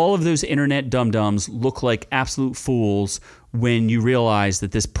made all of those internet dum-dums look like absolute fools when you realize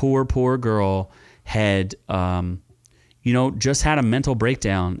that this poor girl had, just had a mental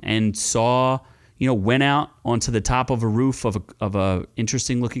breakdown and saw, went out onto the top of a roof of a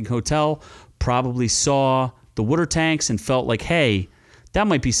interesting looking hotel, probably saw the water tanks and felt like, hey, that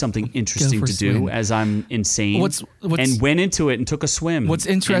might be something interesting to do as I'm insane. And went into it and took a swim. What's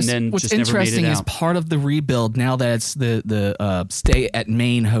interesting is part of the rebuild now that it's the Stay at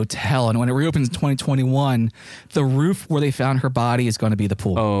Maine Hotel, and when it reopens in 2021, the roof where they found her body is going to be the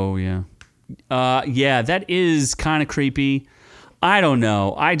pool. Oh yeah, that is kind of creepy. I don't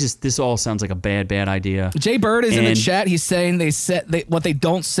know. This all sounds like a bad idea. Jay Bird is in the chat. He's saying what they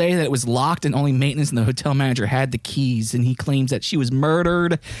don't say, that it was locked and only maintenance and the hotel manager had the keys, and he claims that she was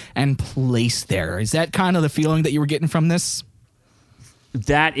murdered and placed there. Is that kind of the feeling that you were getting from this?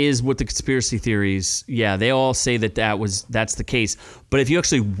 That is what the conspiracy theories, they all say that's the case. But if you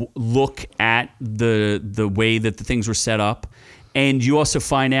actually look at the way that the things were set up, and you also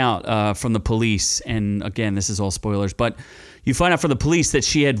find out from the police, and again, this is all spoilers, but you find out from the police that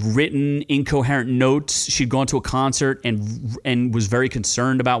she had written incoherent notes. She'd gone to a concert and was very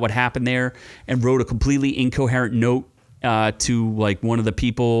concerned about what happened there and wrote a completely incoherent note to like one of the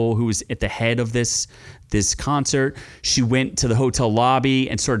people who was at the head of this concert. She went to the hotel lobby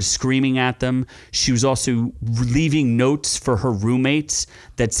and started screaming at them. She was also leaving notes for her roommates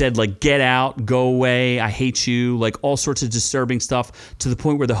that said like, get out, go away, I hate you, like all sorts of disturbing stuff, to the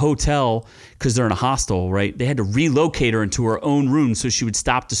point where the hotel, because they're in a hostel, right, they had to relocate her into her own room so she would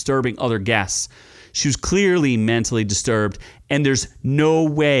stop disturbing other guests. She was clearly mentally disturbed, and there's no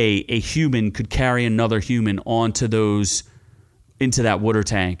way a human could carry another human into that water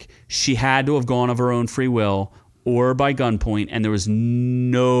tank. She had to have gone of her own free will, or by gunpoint, and there was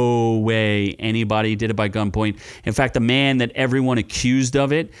no way anybody did it by gunpoint. In fact, the man that everyone accused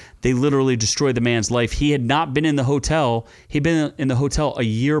of it, they literally destroyed the man's life. He had not been in the hotel. He'd been in the hotel a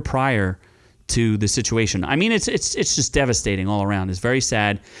year prior to the situation. I mean, it's just devastating all around. It's very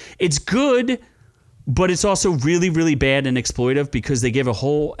sad. It's good, but it's also really, really bad and exploitive because they give a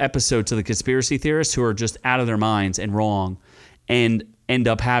whole episode to the conspiracy theorists who are just out of their minds and wrong and end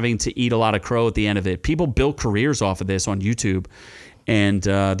up having to eat a lot of crow at the end of it. People build careers off of this on YouTube, and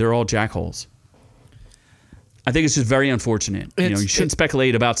they're all jackholes. I think it's just very unfortunate. You shouldn't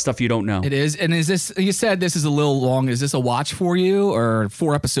speculate about stuff you don't know. It is. And is this, you said this is a little long. Is this a watch for you, or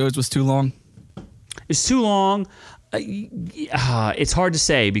 4 episodes was too long? It's too long. It's hard to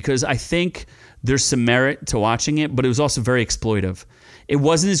say because I think there's some merit to watching it, but it was also very exploitive. It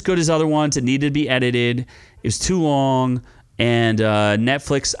wasn't as good as other ones. It needed to be edited. It was too long. And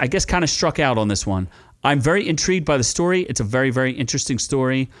Netflix, I guess, kind of struck out on this one. I'm very intrigued by the story. It's a very, very interesting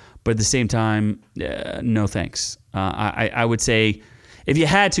story. But at the same time, no thanks. I would say if you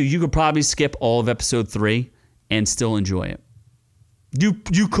had to, you could probably skip all of episode 3 and still enjoy it.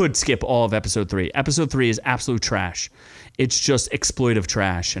 You could skip all of episode 3. Episode 3 is absolute trash. It's just exploitive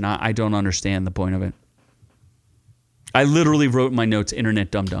trash, and I don't understand the point of it. I literally wrote in my notes,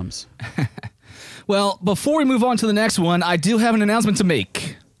 internet dum-dums. Well, before we move on to the next one, I do have an announcement to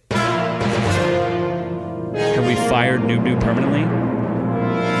make. Have we fired Noob permanently?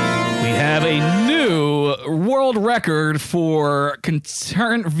 We have a new world record for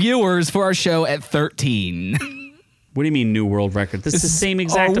concurrent viewers for our show at 13. What do you mean new world record? This is the same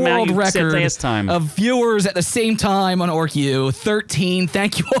exact our amount world you said record last time. of viewers at the same time on OrcU. 13.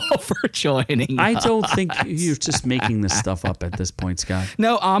 Thank you all for joining. I don't think you're just making this stuff up at this point, Scott.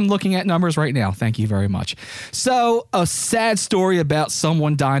 No, I'm looking at numbers right now. Thank you very much. So, a sad story about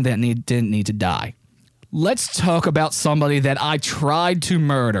someone dying that didn't need to die. Let's talk about somebody that I tried to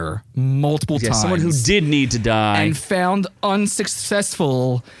murder multiple times. Someone who did need to die. And found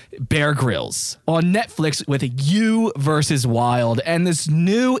unsuccessful. Bear Grylls on Netflix with You vs. Wild and this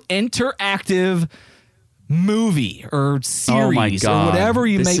new interactive movie or series or whatever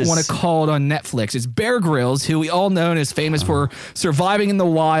you may want to call it on Netflix. It's Bear Grylls, who we all know is famous for surviving in the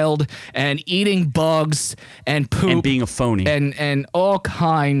wild and eating bugs and poop. And being a phony. And all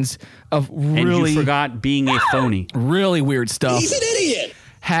kinds of really... And you forgot being a phony. Really weird stuff. He's an idiot.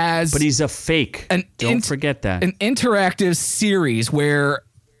 But he's a fake. Don't forget that. An interactive series where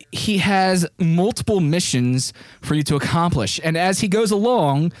he has multiple missions for you to accomplish. And as he goes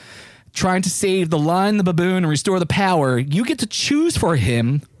along, trying to save the lion, the baboon, and restore the power, you get to choose for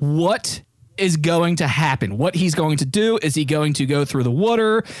him what is going to happen, what he's going to do. Is he going to go through the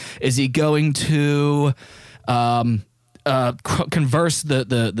water? Is he going to converse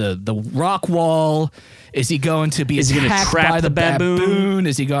the rock wall? Is he going to be attacked by the baboon?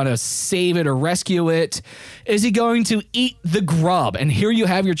 Is he going to save it or rescue it? Is he going to eat the grub? And here you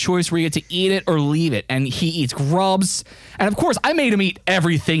have your choice where you get to eat it or leave it. And he eats grubs. And of course, I made him eat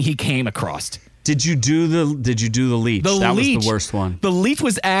everything he came across. Did you do the leech? That was the worst one. The leech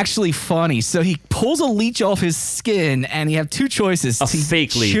was actually funny. So he pulls a leech off his skin, and you have two choices: to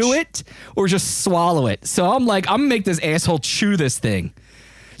fake leech, chew it or just swallow it. So I'm like, I'm gonna make this asshole chew this thing.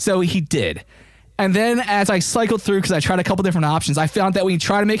 So he did. And then as I cycled through, because I tried a couple different options, I found that when you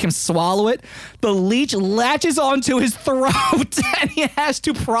try to make him swallow it, the leech latches onto his throat and he has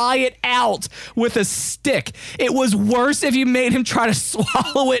to pry it out with a stick. It was worse if you made him try to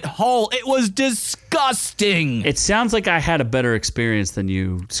swallow it whole. It was disgusting. It sounds like I had a better experience than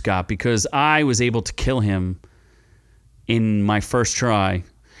you, Scott, because I was able to kill him in my first try.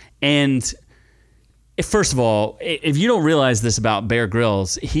 And... first of all, if you don't realize this about Bear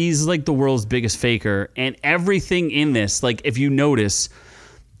Grylls, he's like the world's biggest faker, and everything in this, like if you notice,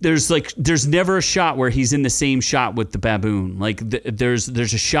 there's never a shot where he's in the same shot with the baboon. Like there's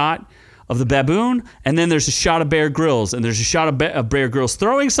a shot of the baboon, and then there's a shot of Bear Grylls, and there's a shot of Bear Grylls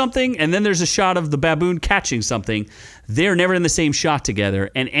throwing something, and then there's a shot of the baboon catching something. They're never in the same shot together,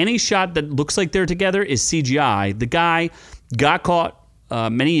 and any shot that looks like they're together is CGI. The guy got caught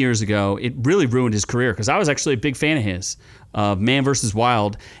many years ago. It really ruined his career because I was actually a big fan of his, Man vs.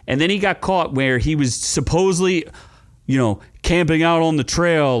 Wild. And then he got caught where he was supposedly, camping out on the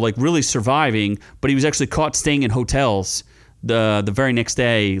trail, like really surviving, but he was actually caught staying in hotels the very next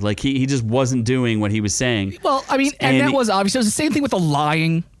day. Like he just wasn't doing what he was saying. Well, I mean, and that was obvious. It was the same thing with the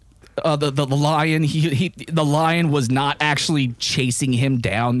lion. The lion, the lion was not actually chasing him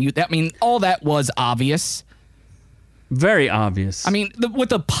down. All that was obvious. Very obvious. I mean, with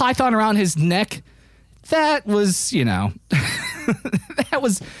the python around his neck, that was, that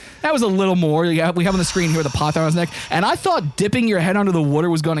was That was a little more. We have on the screen here the pot on his neck. And I thought dipping your head under the water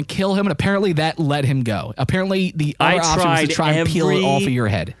was going to kill him, and apparently that let him go. Apparently the other option was to try and peel it off of your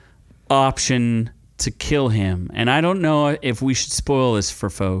head. Option to kill him. And I don't know if we should spoil this for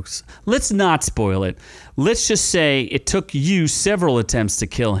folks. Let's not spoil it. Let's just say it took you several attempts to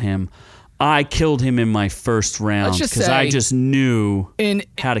kill him. I killed him in my first round because I just knew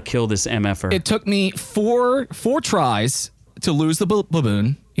how to kill this MFer. It took me four tries to lose the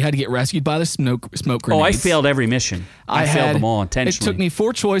baboon. You had to get rescued by the smoke grenades. Oh, I failed every mission. I failed them all intentionally. It took me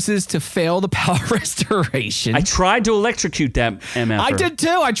 4 choices to fail the power restoration. I tried to electrocute that MFer. I did too.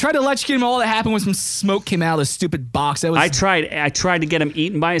 I tried to electrocute him. All that happened was some smoke came out of the stupid box. I tried to get him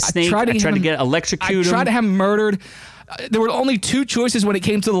eaten by a snake. I tried to get electrocuted. I tried to have him murdered. There were only 2 choices when it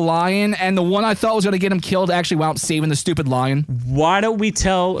came to the lion, and the one I thought was going to get him killed actually wound up saving the stupid lion. Why don't we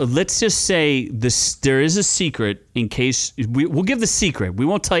let's just say this, there is a secret in case, we'll give the secret. We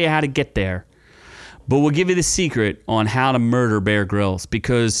won't tell you how to get there, but we'll give you the secret on how to murder Bear Grylls,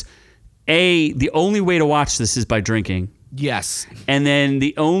 because the only way to watch this is by drinking. Yes. And then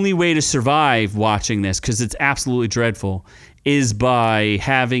the only way to survive watching this, because it's absolutely dreadful, is by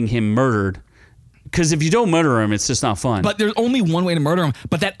having him murdered. Because if you don't murder him, it's just not fun. But there's only one way to murder him.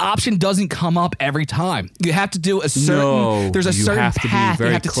 But that option doesn't come up every time. You have to do a certain. There's a certain path you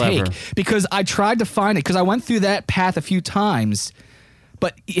have to take. Because I tried to find it. Because I went through that path a few times.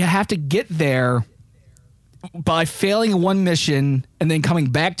 But you have to get there by failing one mission and then coming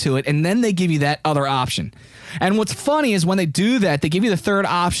back to it, and then they give you that other option. And what's funny is when they do that, they give you the third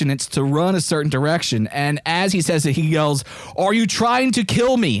option. It's to run a certain direction. And as he says it, he yells, "Are you trying to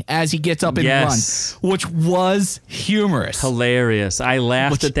kill me?" as he gets up and runs, which was humorous. Hilarious. I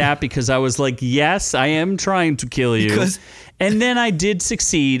laughed at that because I was like, yes, I am trying to kill you. And then I did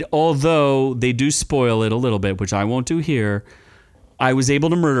succeed, although they do spoil it a little bit, which I won't do here. I was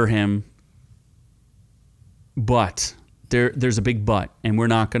able to murder him. But there's a big but, and we're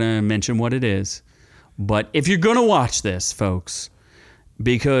not going to mention what it is. But if you're going to watch this, folks,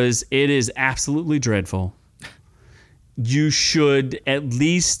 because it is absolutely dreadful, you should at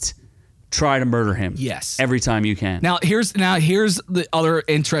least try to murder him. Yes. Every time you can. Now here's the other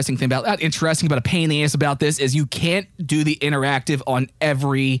interesting thing about not interesting, but a pain in the ass about this is you can't do the interactive on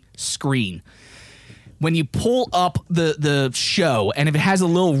every screen. When you pull up the show, and if it has a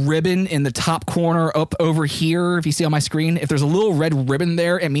little ribbon in the top corner up over here, if you see on my screen, if there's a little red ribbon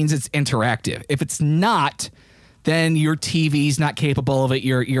there, it means it's interactive. If it's not, then your TV's not capable of it,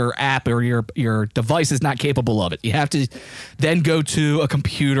 your app or your device is not capable of it. You have to then go to a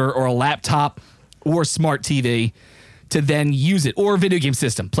computer or a laptop or a smart TV to then use it, or a video game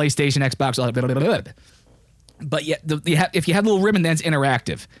system, PlayStation, Xbox, blah, blah, blah, blah. But if you have a little ribbon, then it's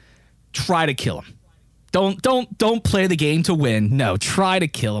interactive. Try to kill him. Don't play the game to win. No, try to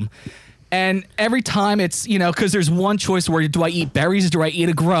kill him. And every time it's, because there's one choice where do I eat berries or do I eat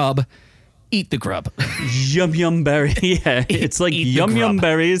a grub? Eat the grub. Yum yum berry. Yeah, it's like yum yum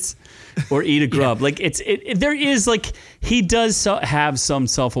berries or eat a grub. Yeah. Like there is like he does have some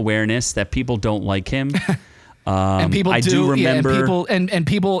self-awareness that people don't like him. And people do remember. Yeah,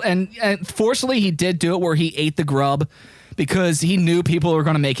 and fortunately he did do it where he ate the grub. Because he knew people were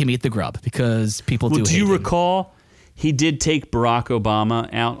going to make him eat the grub. Because people do hate him. Do you recall he did take Barack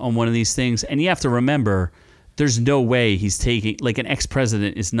Obama out on one of these things? And you have to remember, there's no way he's taking... Like, an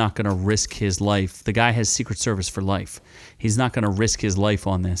ex-president is not going to risk his life. The guy has Secret Service for life. He's not going to risk his life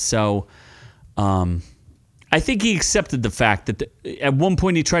on this. So, I think he accepted the fact that at one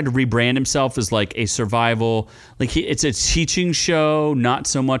point he tried to rebrand himself as like a survival, like it's a teaching show, not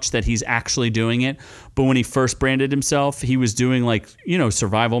so much that he's actually doing it. But when he first branded himself, he was doing like,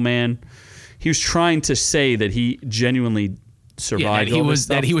 survival man. He was trying to say that he genuinely survived.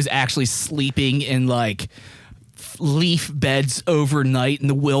 Yeah, he was actually sleeping in like leaf beds overnight in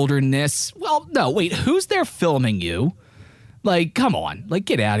the wilderness. Well, no, wait, who's there filming you? Like, come on. Like,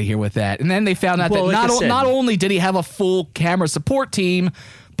 get out of here with that. And then they found out that not only did he have a full camera support team,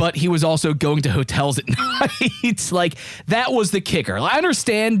 but he was also going to hotels at night. Like, that was the kicker. I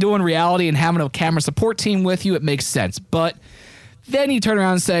understand doing reality and having a camera support team with you. It makes sense. But then you turn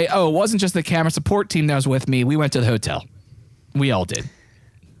around and say, oh, it wasn't just the camera support team that was with me. We went to the hotel. We all did.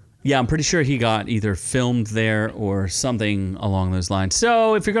 Yeah, I'm pretty sure he got either filmed there or something along those lines.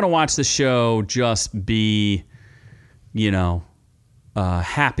 So if you're going to watch the show, just be...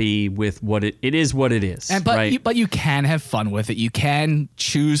 happy with what it is what it is. But you can have fun with it. You can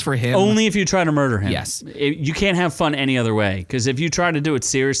choose for him. Only if you try to murder him. Yes. You can't have fun any other way. Because if you try to do it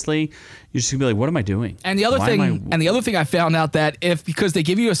seriously, you're just going to be like, what am I doing? And the other thing I found out that because they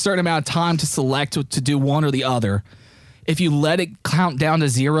give you a certain amount of time to select to do one or the other, if you let it count down to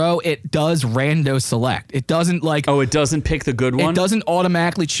 0, it does rando select. It doesn't like. Oh, it doesn't pick the good one? It doesn't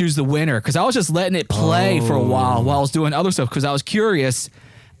automatically choose the winner, because I was just letting it play for a while I was doing other stuff because I was curious.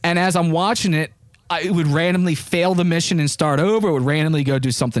 And as I'm watching it, it would randomly fail the mission and start over. It would randomly go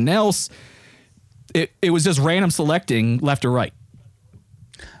do something else. It was just random selecting left or right.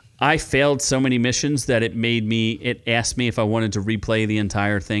 I failed so many missions that it asked me if I wanted to replay the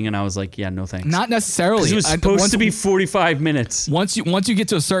entire thing, and I was like, yeah, no thanks. Not necessarily. It was supposed to be 45 minutes. Once you get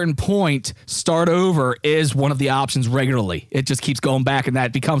to a certain point, start over is one of the options regularly. It just keeps going back, and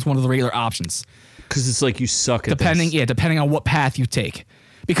that becomes one of the regular options. Because it's like you suck at depending this. Depending on what path you take.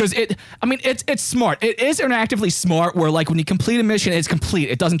 Because it's smart. It is interactively smart where like when you complete a mission, it's complete.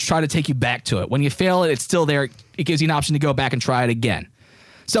 It doesn't try to take you back to it. When you fail it, it's still there. It gives you an option to go back and try it again.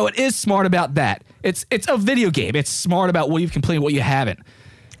 So it is smart about that. It's a video game. It's smart about what you've completed, what you haven't.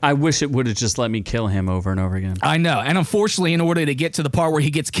 I wish it would have just let me kill him over and over again. I know. And unfortunately, in order to get to the part where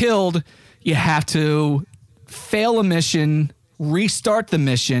he gets killed, you have to fail a mission, restart the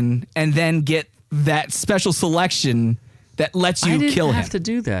mission, and then get that special selection that lets you kill him. I didn't have to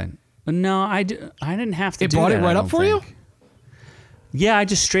do that. No, I didn't have to do that. It brought it right up for you? Yeah, I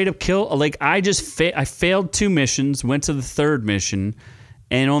just straight up killed. Like, I failed 2 missions, went to the 3rd mission,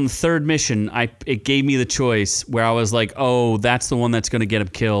 and on the 3rd mission, it gave me the choice where I was like, oh, that's the one that's going to get him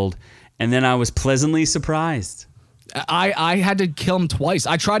killed. And then I was pleasantly surprised. I had to kill him twice.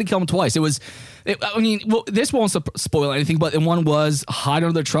 I tried to kill him twice. This won't spoil anything, but one was hide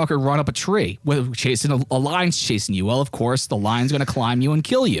under the truck or run up a tree with chasing a lion's chasing you. Well, of course, the lion's going to climb you and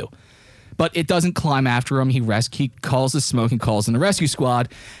kill you. But it doesn't climb after him. He calls the smoke and calls in the rescue squad,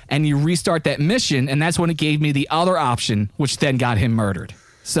 and you restart that mission, and that's when it gave me the other option, which then got him murdered.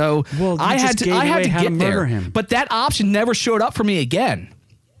 So I had to get there, him. but that option never showed up for me again.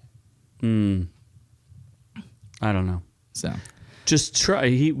 I don't know. So just try.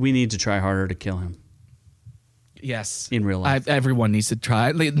 We need to try harder to kill him. Yes, in real life, everyone needs to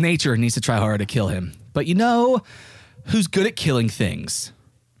try. Nature needs to try harder to kill him. But you know who's good at killing things?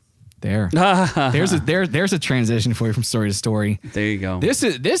 There's a transition for you from story to story. There you go. This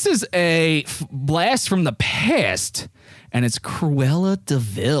is a blast from the past, and it's Cruella de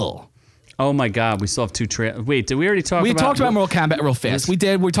Vil. Oh my God, we still have 2 trailers. Wait, did we already talk about... We talked about Mortal Kombat real fast. We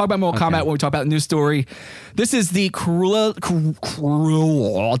did. We talked about Mortal Kombat when we talked about the news story. This is the Cruella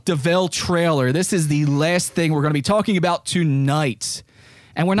de Vil trailer. This is the last thing we're going to be talking about tonight.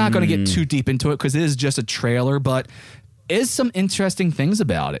 And we're not going to get too deep into it because it is just a trailer, but is some interesting things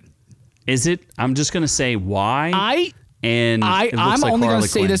about it. Is it? I'm just going to say why. I'm only going to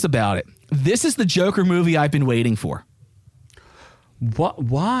say this about it. This is the Joker movie I've been waiting for. What?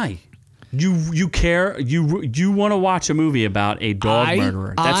 Why? You care? You want to watch a movie about a dog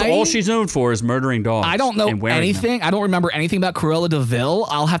murderer? That's all she's known for is murdering dogs. I don't know anything. Them. I don't remember anything about Cruella de Vil.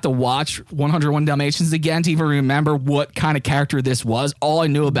 I'll have to watch 101 Dalmatians again to even remember what kind of character this was. All I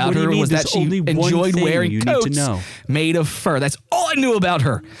knew about her was that she enjoyed wearing coats made of fur. That's all I knew about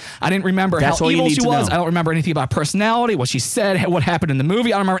her. I didn't remember how evil she was. I don't remember anything about personality, what she said, what happened in the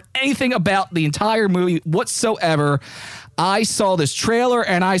movie. I don't remember anything about the entire movie whatsoever. I saw this trailer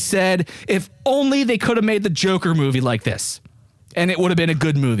and I said, if only they could have made the Joker movie like this, and it would have been a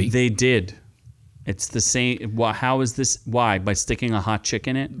good movie. They did. It's the same. How is this? Why? By sticking a hot chick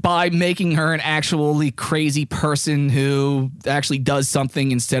in it? By making her an actually crazy person who actually does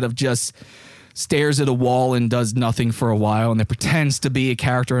something instead of just stares at a wall and does nothing for a while and then pretends to be a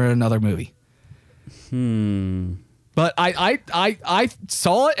character in another movie. But I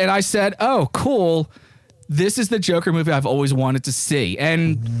saw it and I said, oh, cool. This is the Joker movie I've always wanted to see.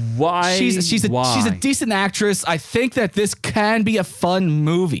 And why? She's a decent actress. I think that this can be a fun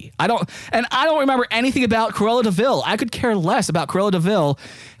movie. I don't remember anything about Cruella de Vil. I could care less about Cruella de Vil.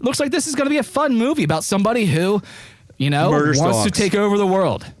 It looks like this is going to be a fun movie about somebody who, murders wants dogs. to take over the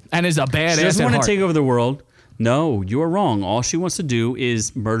world and is a badass. She doesn't want to take over the world. No, you are wrong. All she wants to do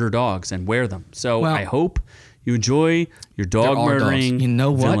is murder dogs and wear them. So I hope you enjoy your dog murdering. You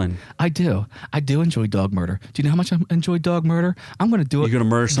know what? Villain. I do enjoy dog murder. Do you know how much I enjoy dog murder? I'm going to do it. You're going to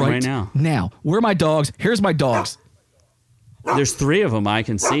murder some right now. Now, where are my dogs? Here's my dogs. There's 3 of them I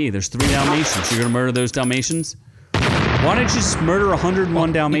can see. There's 3 Dalmatians. You're going to murder those Dalmatians? Why don't you just murder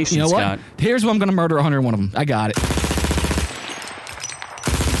 101 Dalmatians, you know what? Scott? Here's what I'm going to murder 101 of them. I got it.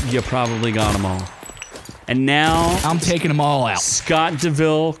 You probably got them all. And now I'm taking them all out. Scott de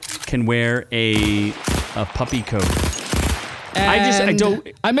Vil can wear a puppy coat.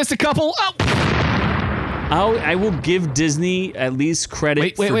 I missed a couple. Oh. I will give Disney at least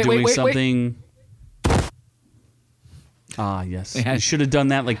credit for doing something. Ah, yes. You should have done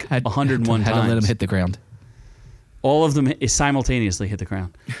that like 101 times. Had to let him hit the ground. All of them simultaneously hit the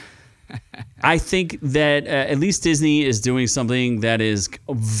ground. I think that at least Disney is doing something that is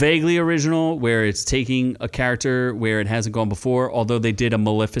vaguely original, where it's taking a character where it hasn't gone before, although they did a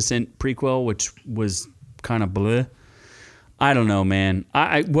Maleficent prequel, which was kind of bleh. I don't know, man.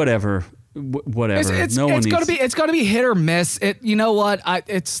 Whatever. Whatever. It's gonna be hit or miss. You know what?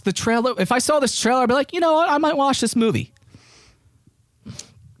 It's the trailer. If I saw this trailer, I'd be like, you know what? I might watch this movie.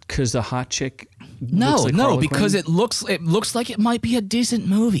 Because the hot chick. No, Harley because Quinn? it looks like it might be a decent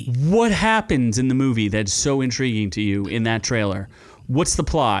movie. What happens in the movie that's so intriguing to you in that trailer? What's the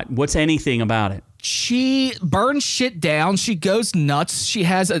plot? What's anything about it? She burns shit down. She goes nuts. She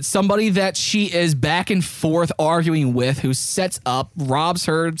has somebody that she is back and forth arguing with who sets up, robs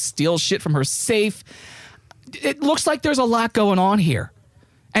her, steals shit from her safe. It looks like there's a lot going on here.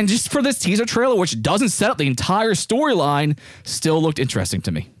 And just for this teaser trailer, which doesn't set up the entire storyline, still looked interesting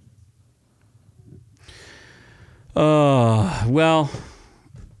to me. Well,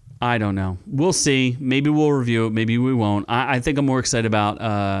 I don't know. We'll see. Maybe we'll review it. Maybe we won't. I think I'm more excited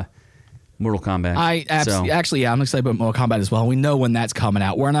about Mortal Kombat. Actually, I'm excited about Mortal Kombat as well. We know when that's coming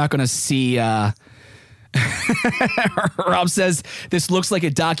out. We're not going to see... Rob says this looks like a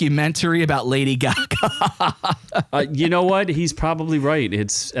documentary about Lady Gaga. You know what? He's probably right.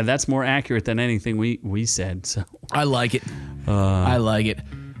 That's more accurate than anything we said. So I like it. I like it.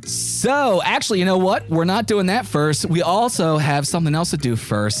 So, actually, you know what? We're not doing that first. We also have something else to do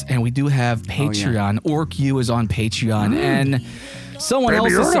first, and we do have Patreon. Orc U is on Patreon, and someone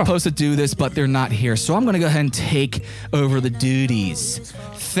else is supposed to do this, but they're not here. So I'm going to go ahead and take over the duties.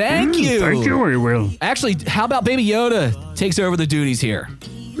 Thank you. Thank you, I will. Actually, how about Baby Yoda takes over the duties here?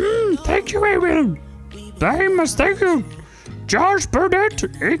 Thank you, I will. I must thank you, Josh Burnett,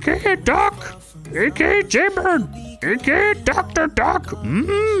 a.k.a. Doc, a.k.a. J-Bird, a.k.a. Dr. Doc.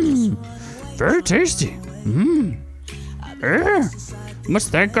 Very tasty.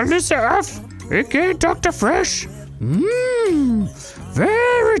 Must thank Alyssa F, a.k.a. Dr. Fresh.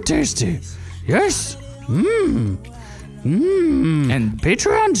 Very tasty. Yes. And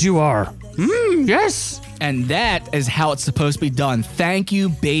Patreons you are. Yes. And that is how it's supposed to be done. Thank you,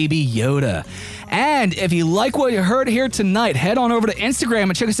 Baby Yoda. And if you like what you heard here tonight, head on over to Instagram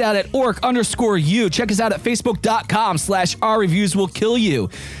and check us out at orc_u. Check us out at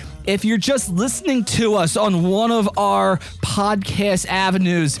facebook.com/ourreviewswillkillyou. If you're just listening to us on one of our podcast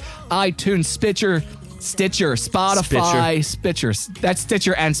avenues, iTunes, Stitcher, Spotify, Stitcher. That's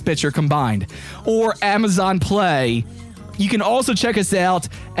Stitcher and Stitcher combined. Or Amazon Play. You can also check us out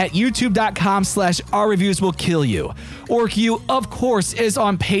at youtube.com/ourreviewswillkillyou. OrcU, of course, is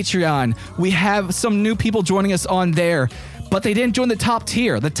on Patreon. We have some new people joining us on there, but they didn't join the top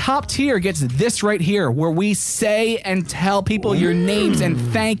tier. The top tier gets this right here, where we say and tell people your names and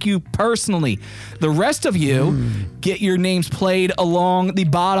thank you personally. The rest of you get your names played along the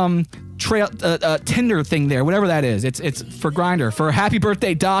bottom Tinder thing there, whatever that is. It's for Grindr. For Happy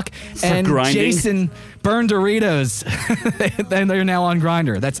Birthday, Doc and grinding? Jason Burn Doritos. They're now on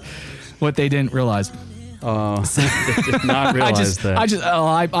Grindr. That's what they didn't realize. I did not realize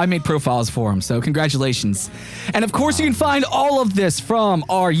that. I made profiles for them, so congratulations. And of course, you can find all of this from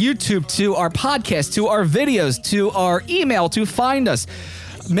our YouTube to our podcast to our videos to our email to find us.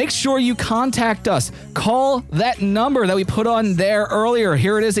 Make sure you contact us. Call that number that we put on there earlier.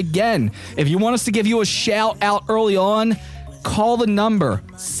 Here it is again. If you want us to give you a shout out early on, call the number.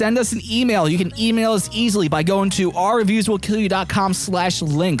 Send us an email. You can email us easily by going to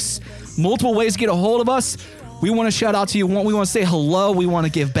ourreviewswillkillyou.com/links. Multiple ways to get a hold of us. We want to shout out to you. We want to say hello. We want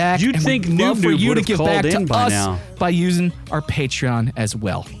to give back. You'd think love for Noob you would to have give called back in to by us now. by using our Patreon as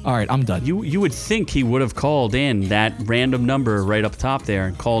well. All right, I'm done. You would think he would have called in that random number right up top there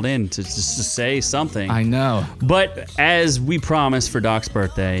and called in to just to say something. I know. But as we promised for Doc's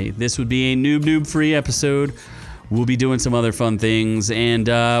birthday, this would be a noob free episode. We'll be doing some other fun things, and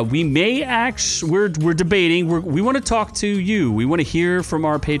we may we're debating. We want to talk to you. We want to hear from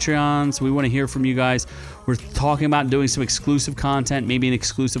our Patreons. We want to hear from you guys. We're talking about doing some exclusive content, maybe an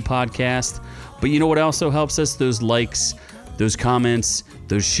exclusive podcast. But you know what also helps us? Those likes, those comments,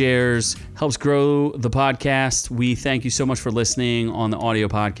 those shares, helps grow the podcast. We thank you so much for listening on the audio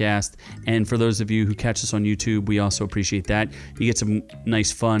podcast. And for those of you who catch us on YouTube, we also appreciate that. You get some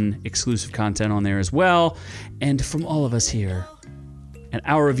nice, fun, exclusive content on there as well. And from all of us here at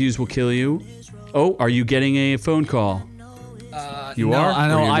Our Reviews Will Kill You. Oh, are you getting a phone call? You are? I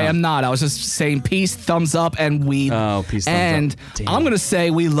know. I am not. I was just saying peace, thumbs up, and we. Oh, peace, thumbs and up. Damn. I'm going to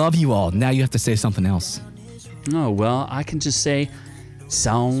say we love you all. Now you have to say something else. Oh, well, I can just say,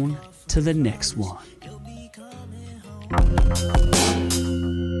 sound to the next one.